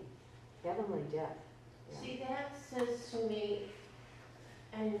me, heavenly depth. Yeah. See, that says to me,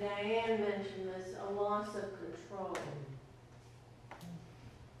 and Diane mentioned this, a loss of control.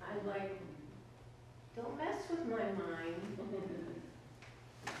 I'm like, don't mess with my mind.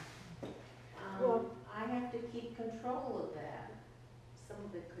 Well- I have to keep control of that. Some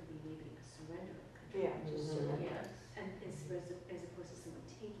of it could be maybe a surrender of control. Yeah, just surrender. Yes. And as opposed to someone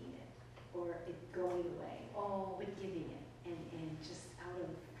taking it or it going away, Oh. but giving it and just out of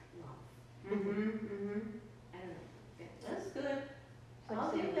love. I don't know. That's good.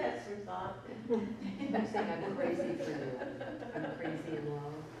 I'll give that some thought. I'm saying I'm crazy for you. I'm crazy in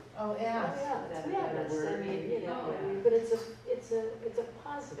love. Oh, Oh, yeah. yeah, That it's a better madness. I word, mean, maybe? Yeah. but it's a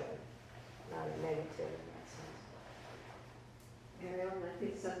positive, not a negative in that sense. Mary Ellen, I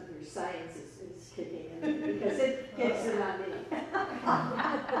think some of your science is kicking in because it kicks in on me.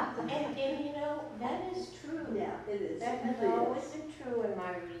 And that is true. Yeah, it is. That It has really always is. been true in my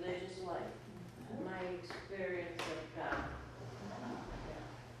religious life, my experience of God.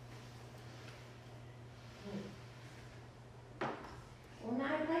 Well, now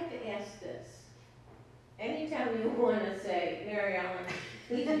I'd like to ask this. Anytime you want to say, Mary Ellen,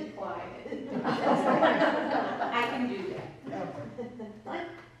 please be quiet. I can do that. But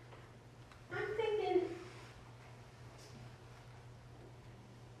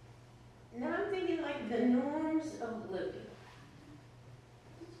I'm thinking like the norms of living.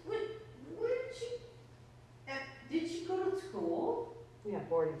 Where did did she go to school? Yeah,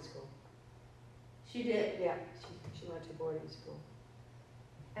 boarding school. She did. Yeah, she went to boarding school.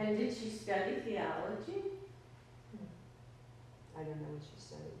 And did she study theology? I don't know what she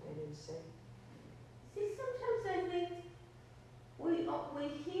studied, they didn't say. See, sometimes I think we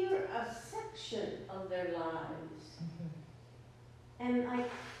hear a section of their lives, and I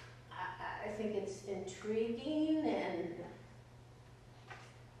think it's intriguing,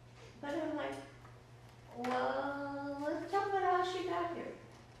 but I'm like, well, let's talk about how she got here,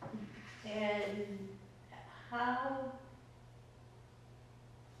 and how.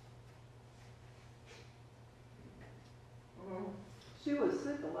 She was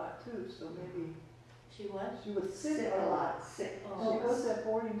sick a lot too, so maybe She was? she was sick Sick a lot. sick. Oh. She was at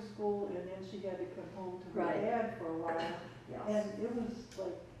boarding school and then she had to come home to her Right. dad for a while. Yes. And it was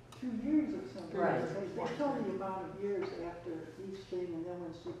like 2 years or something. Right. They told the amount of years after each thing and then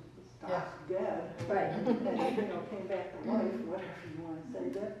when she was stopped dead. Right. And, came back to life, whatever you want to say,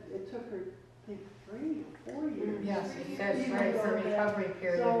 that, it took her, I think, 3 or 4 years. Yes, it says Even right, though her that- recovery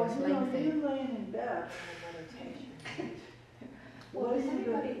period So, was lengthy. you're laying in bed. What are Well, you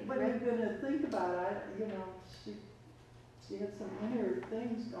does anybody gonna think about it? She had some inner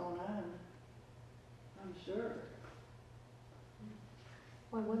things going on, I'm sure.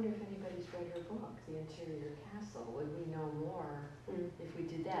 Well, I wonder if anybody's read her book, The Interior Castle. Would we know more if we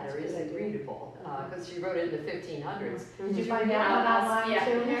did that, That's or a is good it idea. readable? Because she wrote it in the 1500s. Did you find that one online Yeah.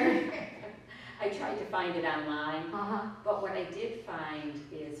 too, Mary? I tried to find it online, Uh-huh. but what I did find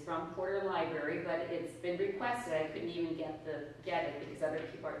is from Porter Library, but it's been requested, I couldn't even get it because other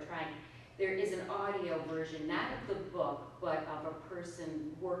people are trying. There is an audio version, not of the book, but of a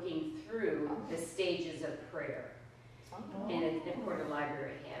person working through the stages of prayer. Oh. And the Porter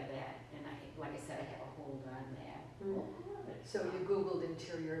Library had that, and like I said, I have a hold on that. So you Googled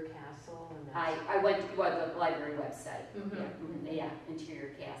Interior Castle and that's... I went to the library website, Mhm. yeah,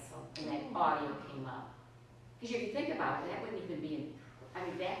 Interior Castle, and that audio came up. Because if you think about it, that wouldn't even be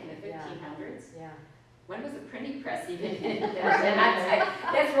back in the 1500s. Yeah. When was the printing press even invented? And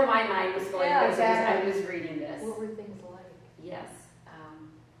that's where my mind was going, Yeah, because I was reading this. What were things like? Yes.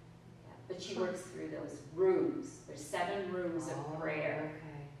 But she works through those rooms. There's 7 rooms of prayer.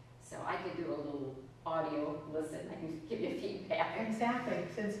 Okay. So I could do a little audio listen. I can give you feedback. Exactly,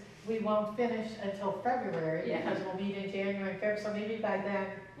 since we won't finish until February, Yeah. because we'll meet in January and February, so maybe by then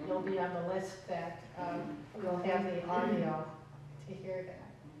you'll be on the list that we'll have the audio to hear that.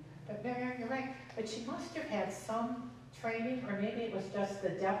 But Mary, you're right, but she must have had some training, or maybe it was just the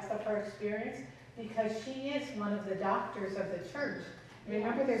depth of her experience, because she is one of the doctors of the church.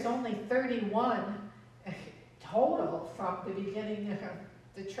 Remember, there's only 31 total from the beginning of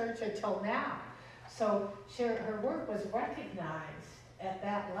the church until now. So her work was recognized at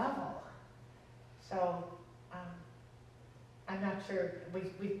that level. So I'm not sure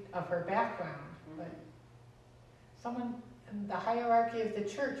of her background, but someone in the hierarchy of the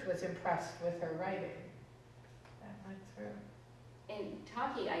church was impressed with her writing. That went through. And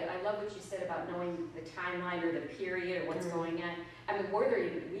talking, I love what you said about knowing the timeline or the period or what's going on. Were there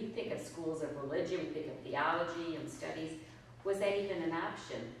even, we think of schools of religion, we think of theology and studies. Was that even an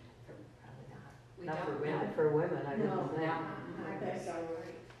option? Probably not. We Not for don't women. know. For women, I No. wouldn't think. I bet so.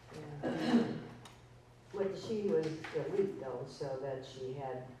 Yeah. But she was elite though, so that she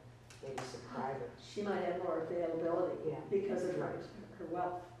had maybe some private. She might have more availability Yeah. because of her Right.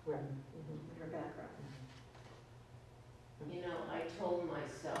 wealth Right. and her background. You know, I told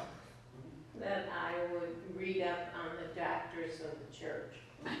myself that I would read up on the doctors of the church.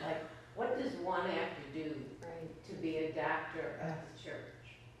 Like, what does one have to do Right. to be a doctor of the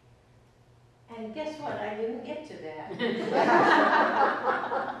church? And guess what? I didn't get to that.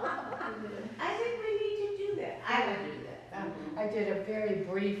 I think we need to do that. I would do that. I did a very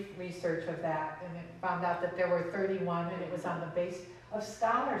brief research of that, and it found out that there were 31, and it was on the base of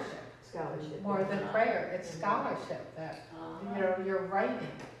scholarship, Scholarship. more than prayer. It's scholarship that, you're writing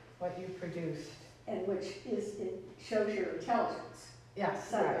what you produced. And which it shows your intelligence.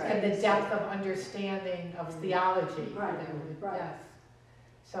 Yes, Right. and the depth of understanding of theology. Right, right. Yes.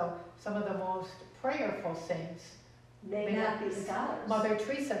 So some of the most prayerful saints, May not be scholars. Mother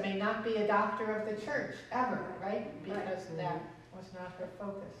Teresa may not be a doctor of the church ever, right? Right. Because that was not her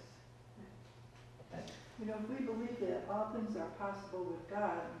focus. You know, if we believe that all things are possible with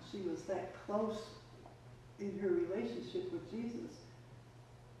God, and she was that close in her relationship with Jesus,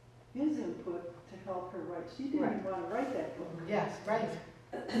 his input to help her write, she didn't even want to write that book. Yes, right.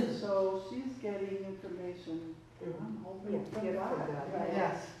 So she's getting information, I'm hoping, Yeah, from gift God. from God. Right.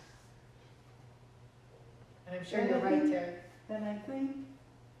 Yes. And I'm sure And you're I right think- there. And I think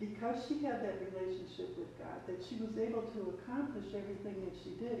because she had that relationship with God, that she was able to accomplish everything that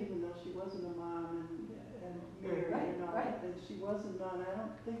she did, even though she wasn't a mom and married Right, and all right. that, and she was a nun. I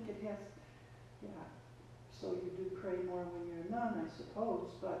don't think it has, so you do pray more when you're a nun, I suppose,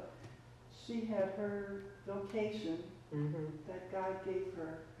 but she had her vocation that God gave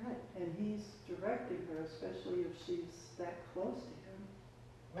her, Right. and he's directing her, especially if she's that close to him,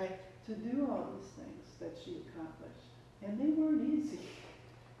 Right, to do all these things that she accomplished. And they weren't easy.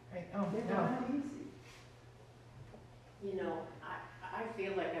 right. Oh, They were no. not easy. You know, I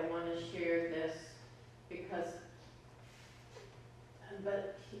feel like I want to share this because,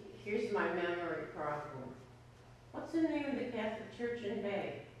 but here's my memory problem. What's the name of the Catholic Church in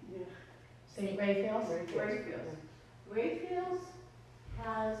Bay? Yeah. St. Raphael's? Rayfields. Rayfields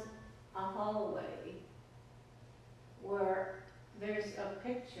has a hallway where there's a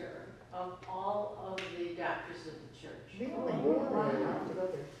picture of all of the doctors of the church. Really?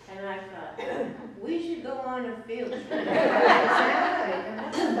 And I thought, we should go on a field trip Exactly, and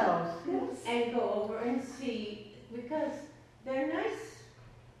look at those. and go over and see, because they're nice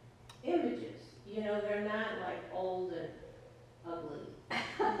images. You know, they're not like old and ugly.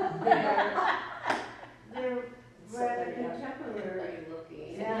 They're rather contemporary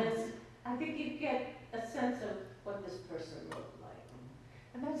looking. Yes. And I think you get a sense of what this person looked like.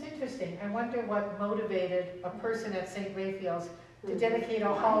 interesting. I wonder what motivated a person at St. Raphael's to dedicate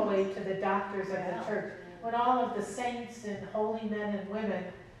a hallway to the doctors of the church, when all of the saints and holy men and women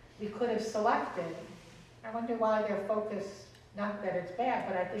we could have selected. I wonder why their focus, not that it's bad,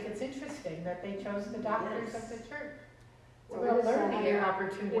 but I think it's interesting that they chose the doctors of the church. It's a real What's the learning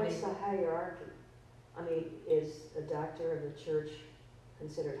opportunity. What's the hierarchy? I mean, is a doctor of the church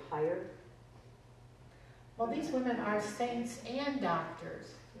considered higher? Well, these women are saints and doctors.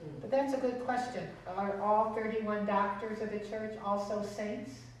 But that's a good question. Are all 31 doctors of the church also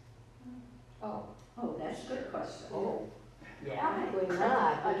saints? Oh, that's a good question. Oh, Yeah. probably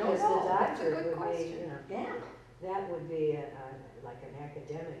not, I don't because know. the That's a doctor good would be, question. you know, Yeah. that would be like an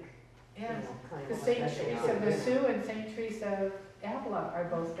academic, you Yes. know, kind Because of St. specialty. Teresa of Lisieux and St. Teresa of Avila are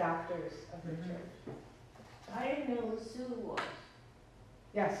both doctors of the church. I didn't know Sue was.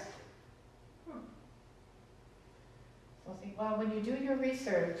 Yes. So think, well, when you do your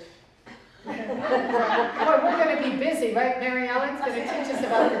research, boy, we're going to be busy, right? Mary Ellen's going to teach us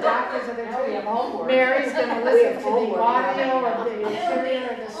about the doctors of the Now we have church. homework. Mary's going to We listen have to the homework. audio of the interior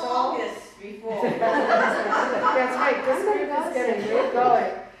of the soul. before. That's right, this I'm group gonna is go going to St. get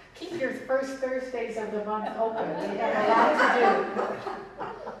going. Keep your first Thursdays of the month open. We have a lot to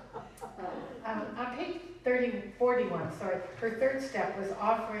do. On page 41, sorry, her third step was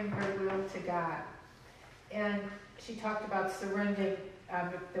offering her will to God. And she talked about surrendering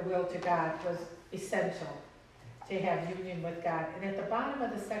the will to God was essential to have union with God. And at the bottom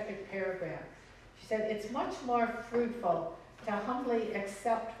of the second paragraph, she said, it's much more fruitful to humbly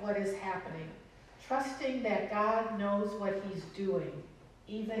accept what is happening, trusting that God knows what he's doing,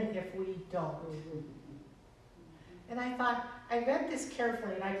 even if we don't. And I thought, I read this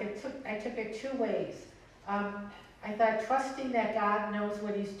carefully, and I took it two ways. I thought, trusting that God knows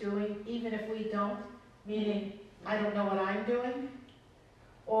what he's doing, even if we don't, meaning, I don't know what I'm doing,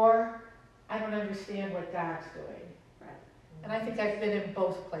 or I don't understand what God's doing. Right. And I think I've been in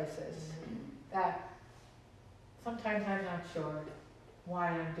both places, that sometimes I'm not sure why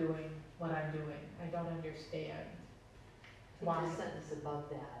I'm doing what I'm doing. I don't understand I why. think the sentence above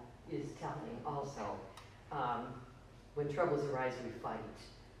that is telling also, when troubles arise, we fight,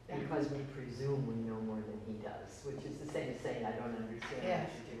 because we presume we know more than he does, which is the same as saying, I don't understand Yes.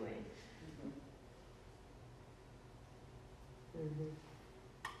 what you're doing.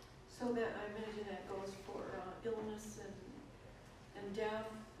 So that, I imagine that goes for illness and death,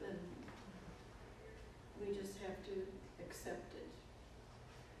 and we just have to accept it.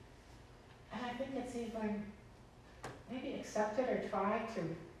 And I think it's even maybe accept it or try to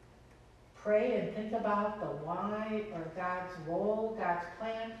pray and think about the why or God's role, God's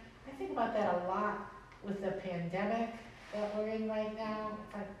plan. I think about that a lot with the pandemic that we're in right now.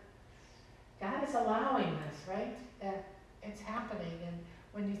 It's like God is allowing this, right? That it's happening. And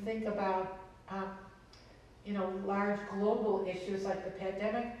when you think about, large global issues like the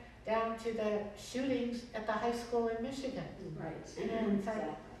pandemic, down to the shootings at the high school in Michigan. Right. And then it's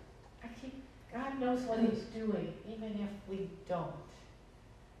like, God knows what he's doing, even if we don't.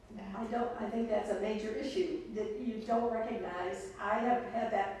 I think that's a major issue that you don't recognize. I have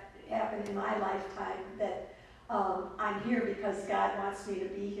had that happen in my lifetime, that I'm here because God wants me to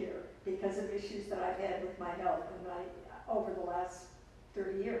be here because of issues that I've had with my health over the last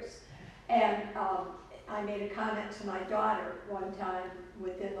 30 years. And I made a comment to my daughter one time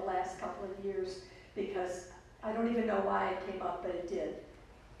within the last couple of years, because I don't even know why it came up, but it did.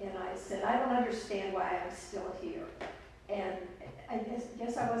 And I said, I don't understand why I'm still here. And I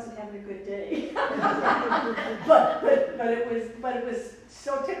guess I wasn't having a good day. but it was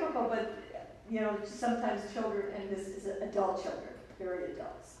so typical. But sometimes children, and this is adult children, very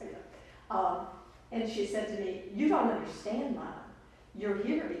adults. And she said to me, "You don't understand, Mom. You're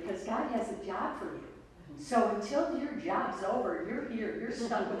here because God has a job for you. So until your job's over, you're here. You're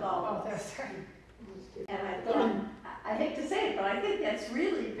stuck with all of us." That's right. And I thought, I hate to say it, but I think that's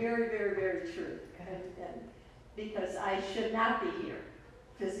really very, very, very true. And because I should not be here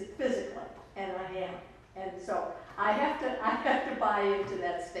physically, and I am. And so I have to buy into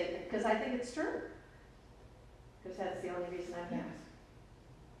that statement, because I think it's true. Because that's the only reason I'm here.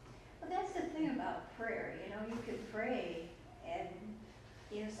 Well, that's the thing about prayer, you can pray and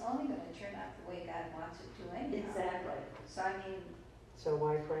it's only going to turn out the way God wants it to anyhow. Exactly. So I mean, So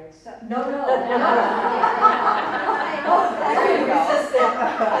why pray? No. There you go.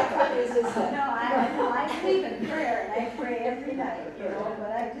 I couldn't resist that. No, I believe in prayer, and I pray every night,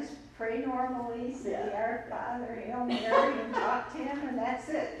 but I just pray normally, say Our Father, Hail Mary, and talk to him, and that's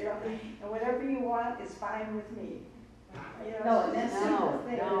it, and whatever you want is fine with me. No, and that's simple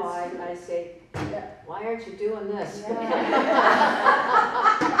thing. No, I say, why aren't you doing this?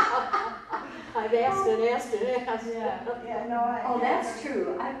 I've asked and asked and asked. Yeah, no, I. Oh, that's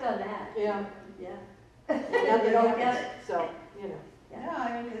true, I've done that. Yeah. Yeah. Nothing You don't get happens, it. so, you know. No,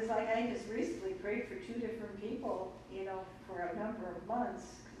 I mean, because like I just recently prayed for 2 different people, you know, for a number of months,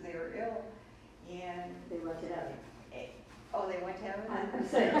 because they were ill, and, They went to heaven. oh, they went to heaven? I'm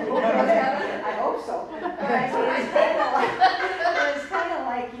saying, they I went to heaven. hope so. But I mean, it's kind of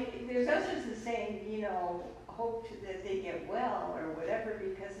like, there's no sense in saying, you know, hope that they get well or whatever,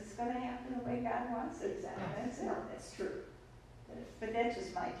 because it's gonna happen the way God wants it. Exactly. That's it. No, that's true. But that's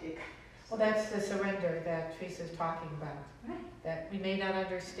just my take. Well, that's the surrender that Teresa's talking about. Right. That we may not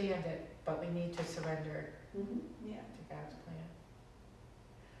understand it, but we need to surrender Mhm. Yeah. to God's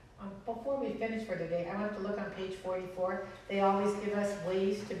plan. Before we finish for today, I want to look on page 44. They always give us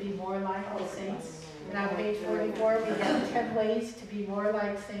ways to be more like the saints. And on page 44, we get 10 ways to be more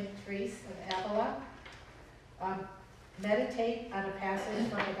like Saint Teresa of Avila. Meditate on a passage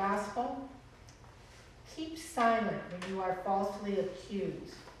from the Gospel. Keep silent when you are falsely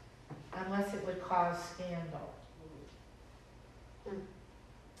accused, unless it would cause scandal.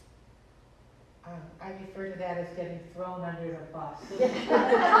 I refer to that as getting thrown under the bus.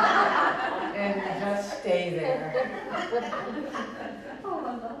 And just stay there. Oh,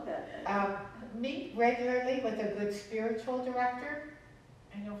 I love that. Meet regularly with a good spiritual director.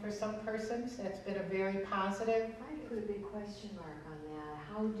 I know for some persons that's been a very positive. I put a big question mark on that.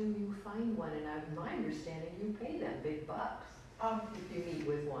 How do you find one? And my understanding, you pay them big bucks if you meet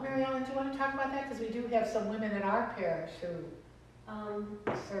with one. Mary Ellen, do you want to talk about that? Because we do have some women in our parish who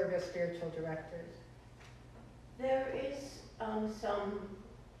serve as spiritual directors. There is some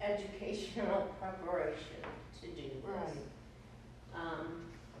educational preparation to do this. Right.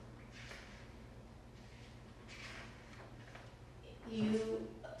 You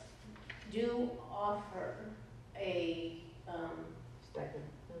do offer a, Stipend.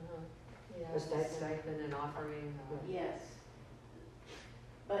 Yeah, A stipend. stipend and offering. yes,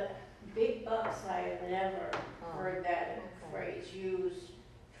 but big bucks, I have never heard that okay. phrase used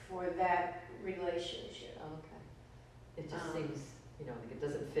for that relationship. Okay. It just seems, like it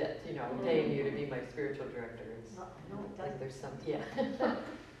doesn't fit, paying you to be my spiritual director. It's No, it like doesn't. there's some,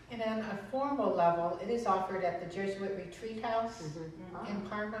 And on a formal level, it is offered at the Jesuit Retreat House Mhm. in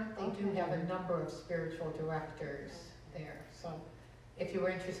Parma. They do have a number of spiritual directors there. So if you were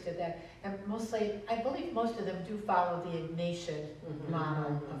interested in that, and mostly, I believe most of them do follow the Ignatian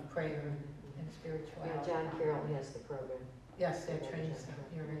model of prayer and Yeah, spirituality. John Carroll has the program. Yes, that trains them.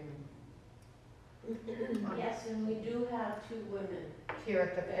 You're right. Yes, and we do have 2 women. Here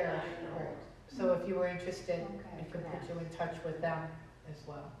at the that parish, I know. right. So if you were interested, Okay, we for could put that. you in touch with them as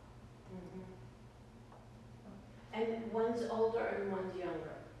well. And one's older and one's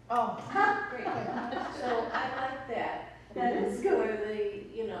younger. Oh, Great. So I like that. That is For good.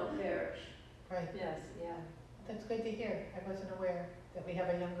 the, parish. right. Yes, yeah. That's good to hear. I wasn't aware that we have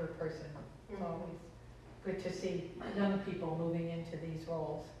a younger person. It's always good to see young people moving into these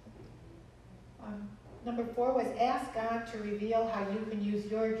roles. Number 4 was ask God to reveal how you can use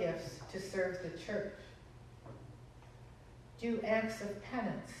your gifts to serve the church. Do acts of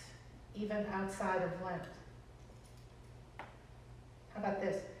penance, even outside of Lent. How about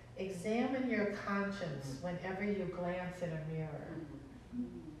this? Examine your conscience whenever you glance in a mirror.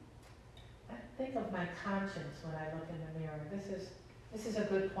 I think of my conscience when I look in the mirror. This is a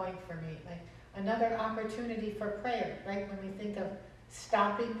good point for me. Like another opportunity for prayer, right? When we think of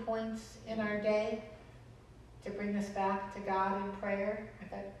stopping points in our day to bring us back to God in prayer, I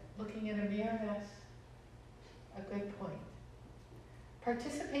thought looking in a mirror, that's a good point.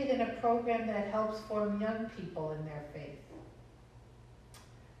 Participate in a program that helps form young people in their faith.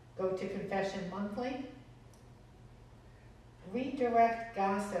 Go to confession monthly. Redirect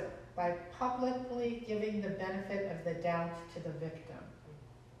gossip by publicly giving the benefit of the doubt to the victim.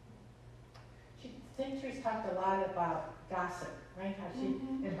 St. Teresa talked a lot about gossip, right? How she,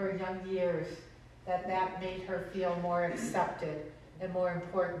 in her young years, that made her feel more accepted and more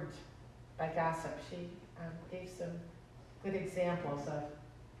important by gossip. She gave some good examples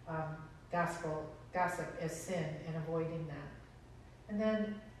of gossip as sin and avoiding that. And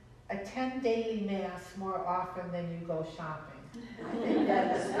then attend daily mass more often than you go shopping. I think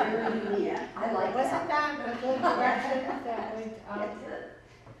that is very unique. I like Wasn't that. that a good direction? That would, That's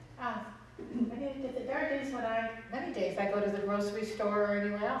it. there are days many days I go to the grocery store or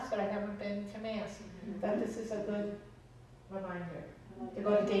anywhere else that I haven't been to mass. But this is a good reminder to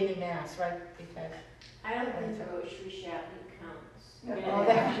go to daily mass, right? Because I don't think grocery shopping counts. all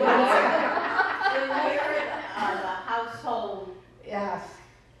that. When you're the household Yes,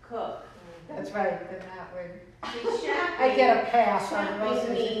 cook, that's right. Then that would see, shopping. I get a pass on Shopping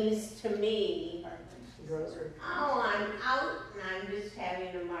grocery. means to me grocery. Oh, I'm out and I'm just having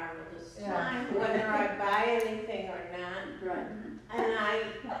a marvelous Yeah. time, whether I buy anything or not. Right. And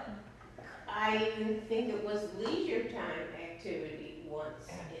I even think it was leisure time activity once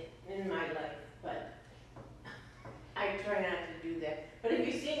in my life, but I try not to do that. But if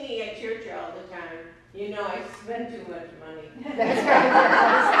you see me at church all the time, you know I spend too much money. That's right.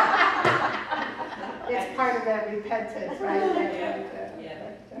 It's part of that repentance, right?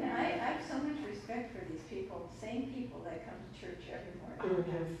 Yeah. And I have so much respect for these people, same people that come to church every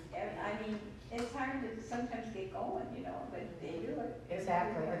morning. I mean, it's hard to sometimes get going, you know, but they do it.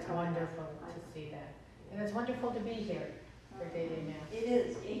 Exactly, it's wonderful to see that. And it's wonderful to be here for Daily Mass. It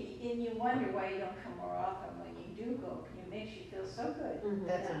is, and you wonder why you don't come more often when you do go. It makes you feel so good.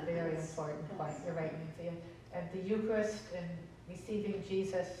 That's a Yeah, very that's- important point, that's- you're right, Nancy. And the Eucharist and receiving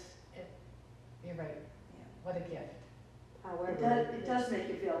Jesus, you're right, what a gift. However, It does make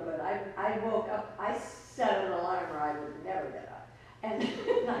you feel good. I woke up, I set an alarm or I would never get up. And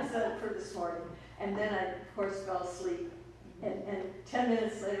I set it for this morning. And then I, of course, fell asleep. And 10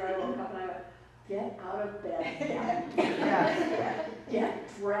 minutes later, I woke up and I went, get out of bed.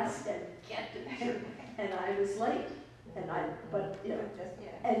 Get dressed and get to church. And I was late. But, you know,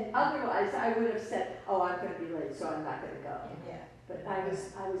 and otherwise I would have said, oh, I'm going to be late, so I'm not going to go. Yeah. But I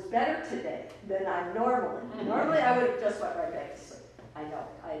was better today than I'm normally. Normally, I would have just went right back to sleep. I know,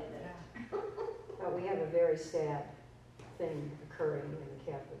 I admit. we have a very sad thing occurring in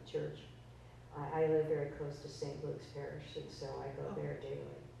the Catholic Church. I live very close to St. Luke's Parish, and so I go there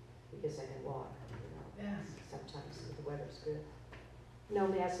daily because I can walk, you know. Yes. Sometimes if the weather's good. No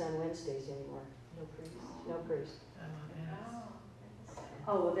Mass on Wednesdays anymore. No priest. No priest.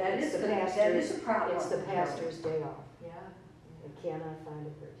 Oh, well, that It's is the that pastor's- is a problem. It's the pastor's day off. Yeah. They cannot find a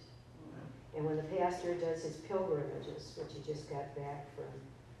priest. And when the pastor does his pilgrimages, which he just got back from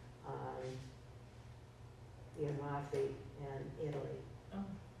Amalfi and Italy,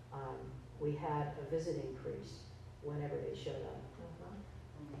 we had a visiting priest whenever they showed up.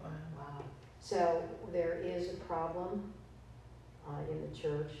 Wow. So there is a problem in the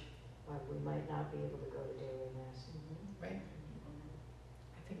church. We might not be able to go to daily mass. Right.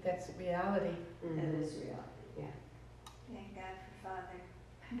 I think that's reality. That is reality. Thank God for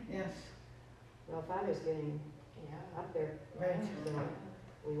Father. Yes. Well, Father's getting up there. Right. So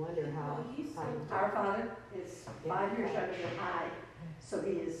we wonder how. Our Father is 5 years younger than I, so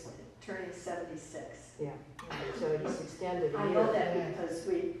he is turning 76. Yeah. So he's extended a I year. know that because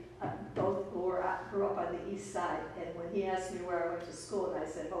we both grew up on the east side, and when he asked me where I went to school, and I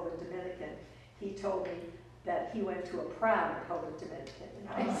said Holy Dominican, he told me that he went to a proud Holy Dominican.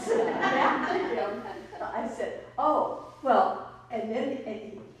 And I said, oh, well, and then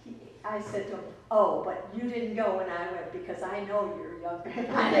I said to him, oh, but you didn't go when I went because I know you're younger.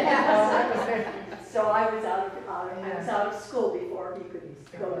 So I was out of school before he could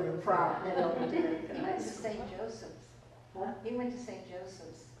go to the prom at Holy Dominican. He went to St. Joseph's. Huh? He went to St.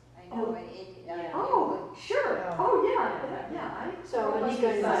 Joseph's. I know. Oh, sure. Oh, yeah. So when he's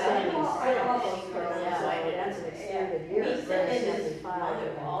going to the 76, so that's an extended year. He said that his 75.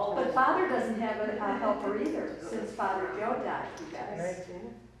 mother always. But Father doesn't have a helper either, since Father Joe died, you guys. Right.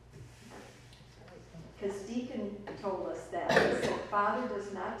 Because Deacon told us that. He said, Father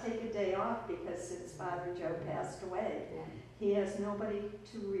does not take a day off because since Father Joe passed away, he has nobody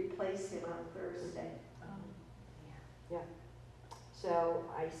to replace him on Thursday. So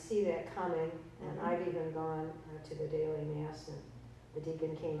I see that coming, and I've even gone to the daily mass, and the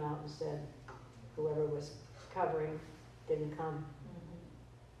deacon came out and said whoever was covering didn't come.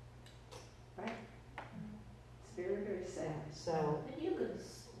 Right? It's very, very sad. So And you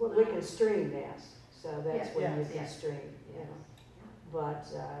could. we can stream mass, so that's when you Yes. can stream, you know. But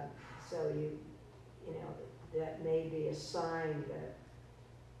so you know, that may be a sign that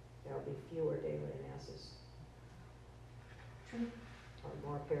there'll be fewer daily masses. True. Or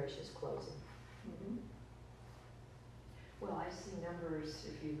more parishes closing. Well, I see numbers,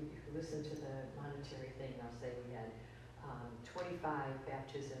 if you listen to the monetary thing, they'll say we had 25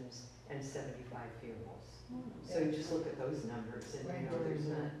 baptisms and 75 funerals. So you just look at those numbers and you know there's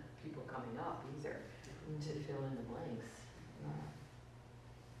not people coming up either to fill in the blanks.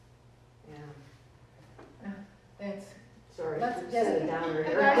 That's, Sorry, Let's- it's yes. a downer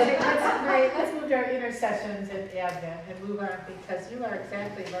here. let's move to our intercessions at Advent and move on, because you are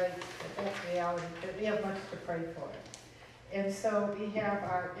exactly right, that's reality, that we have much to pray for. And so we have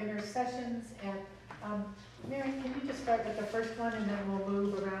our intercessions, and Mary, can you just start with the first one, and then we'll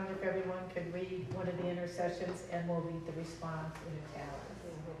move around if everyone could read one of the intercessions, and we'll read the response in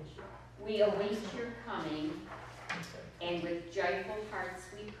italics. We await your coming, and with joyful hearts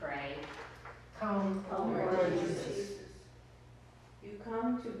we pray. Come, Lord Lord Jesus. Jesus. You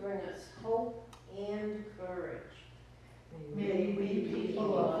come to bring us hope and courage. May we be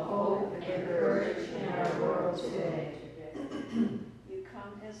people of hope and courage in our world today. You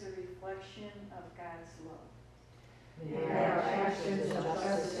come as a reflection of God's love. May our actions of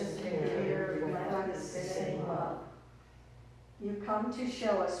justice and care reflect the same love. You come to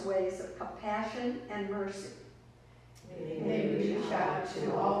show us ways of compassion and mercy. May we reach out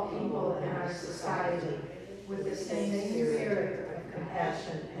to all people in our society with the same spirit of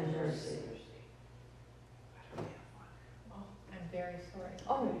compassion and mercy. Oh, I'm very sorry.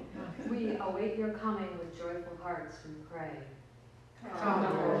 Oh, we await your coming with joyful hearts and pray. Come,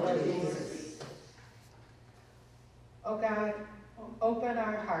 Lord Jesus. Oh God, open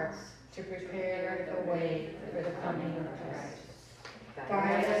our hearts to prepare the way for the coming of Christ.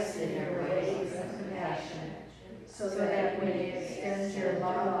 Guide us in your ways of compassion, so that we may extend your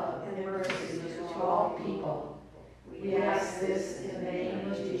love and mercy to all people. We ask this in the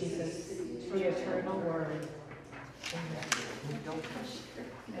name of Jesus, the eternal Word.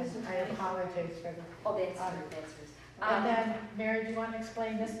 And I apologize for the... Oh, that's hers. And then, Mary, do you want to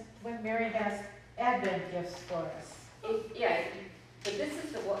explain this? When Mary has Advent gifts for us. Yeah, but this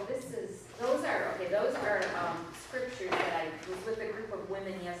is those are scriptures that I was with a group of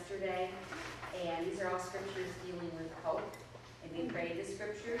women yesterday, and these are all scriptures dealing with hope, and we prayed the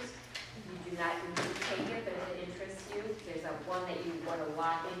scriptures. You do not need to take it, but if it interests you, there's one that you want to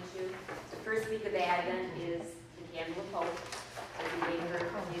lock into. The first week of Advent is the candle of hope, as we wait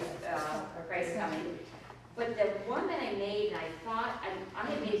for Christ coming. But the one that I made, and I thought, I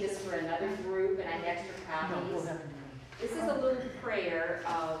had made this for another group, and I had extra copies. This is a little prayer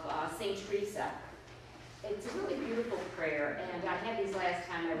of St. Teresa. It's a really beautiful prayer, and I had these last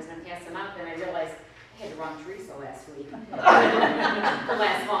time. I was going to pass them out, then I realized I had the wrong Teresa last week, or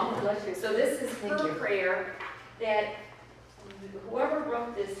last month. So this is her prayer that whoever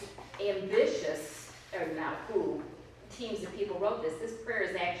wrote this ambitious, or not who, teams of people wrote this. This prayer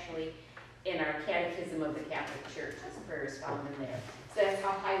is actually in our Catechism of the Catholic Church. This prayer is found in there. So that's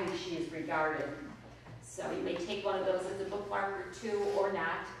how highly she is regarded. So you may take one of those as a bookmark or two, or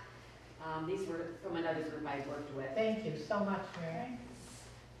not. These were from another group I worked with. Thank you so much, Mary.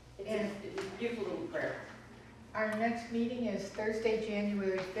 It's a beautiful little prayer. Our next meeting is Thursday,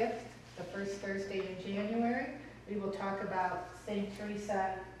 January 5th, the first Thursday in January. We will talk about St.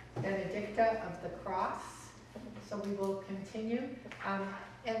 Teresa Benedicta of the Cross. So we will continue.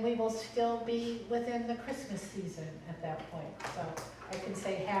 And we will still be within the Christmas season at that point. So I can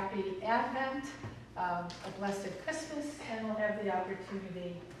say happy Advent, a blessed Christmas, and we'll have the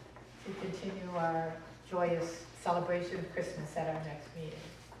opportunity to continue our joyous celebration of Christmas at our next meeting.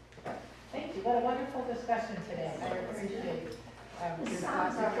 Thank you. What a wonderful discussion today. I appreciate The your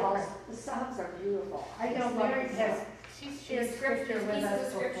Psalms thoughts. the Psalms are beautiful. I know Mary has, she's shared These scripture with pieces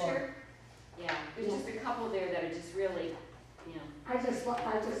us of before. scripture. Yeah, there's just a couple there that are just really, you know. I just love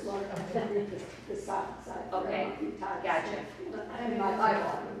the Psalms. I've read Okay, them a few times. gotcha. In my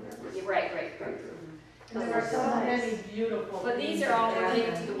Bible, I mean, You're right. And there are so many beautiful. But these things are all in related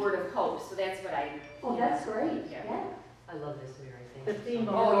Advent. to the word of hope, so that's what I. Oh, that's great, Yeah. yeah. I love this, Mary. Thank The you so theme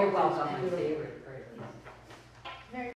much. of Oh, you're hope is welcome. My favorite.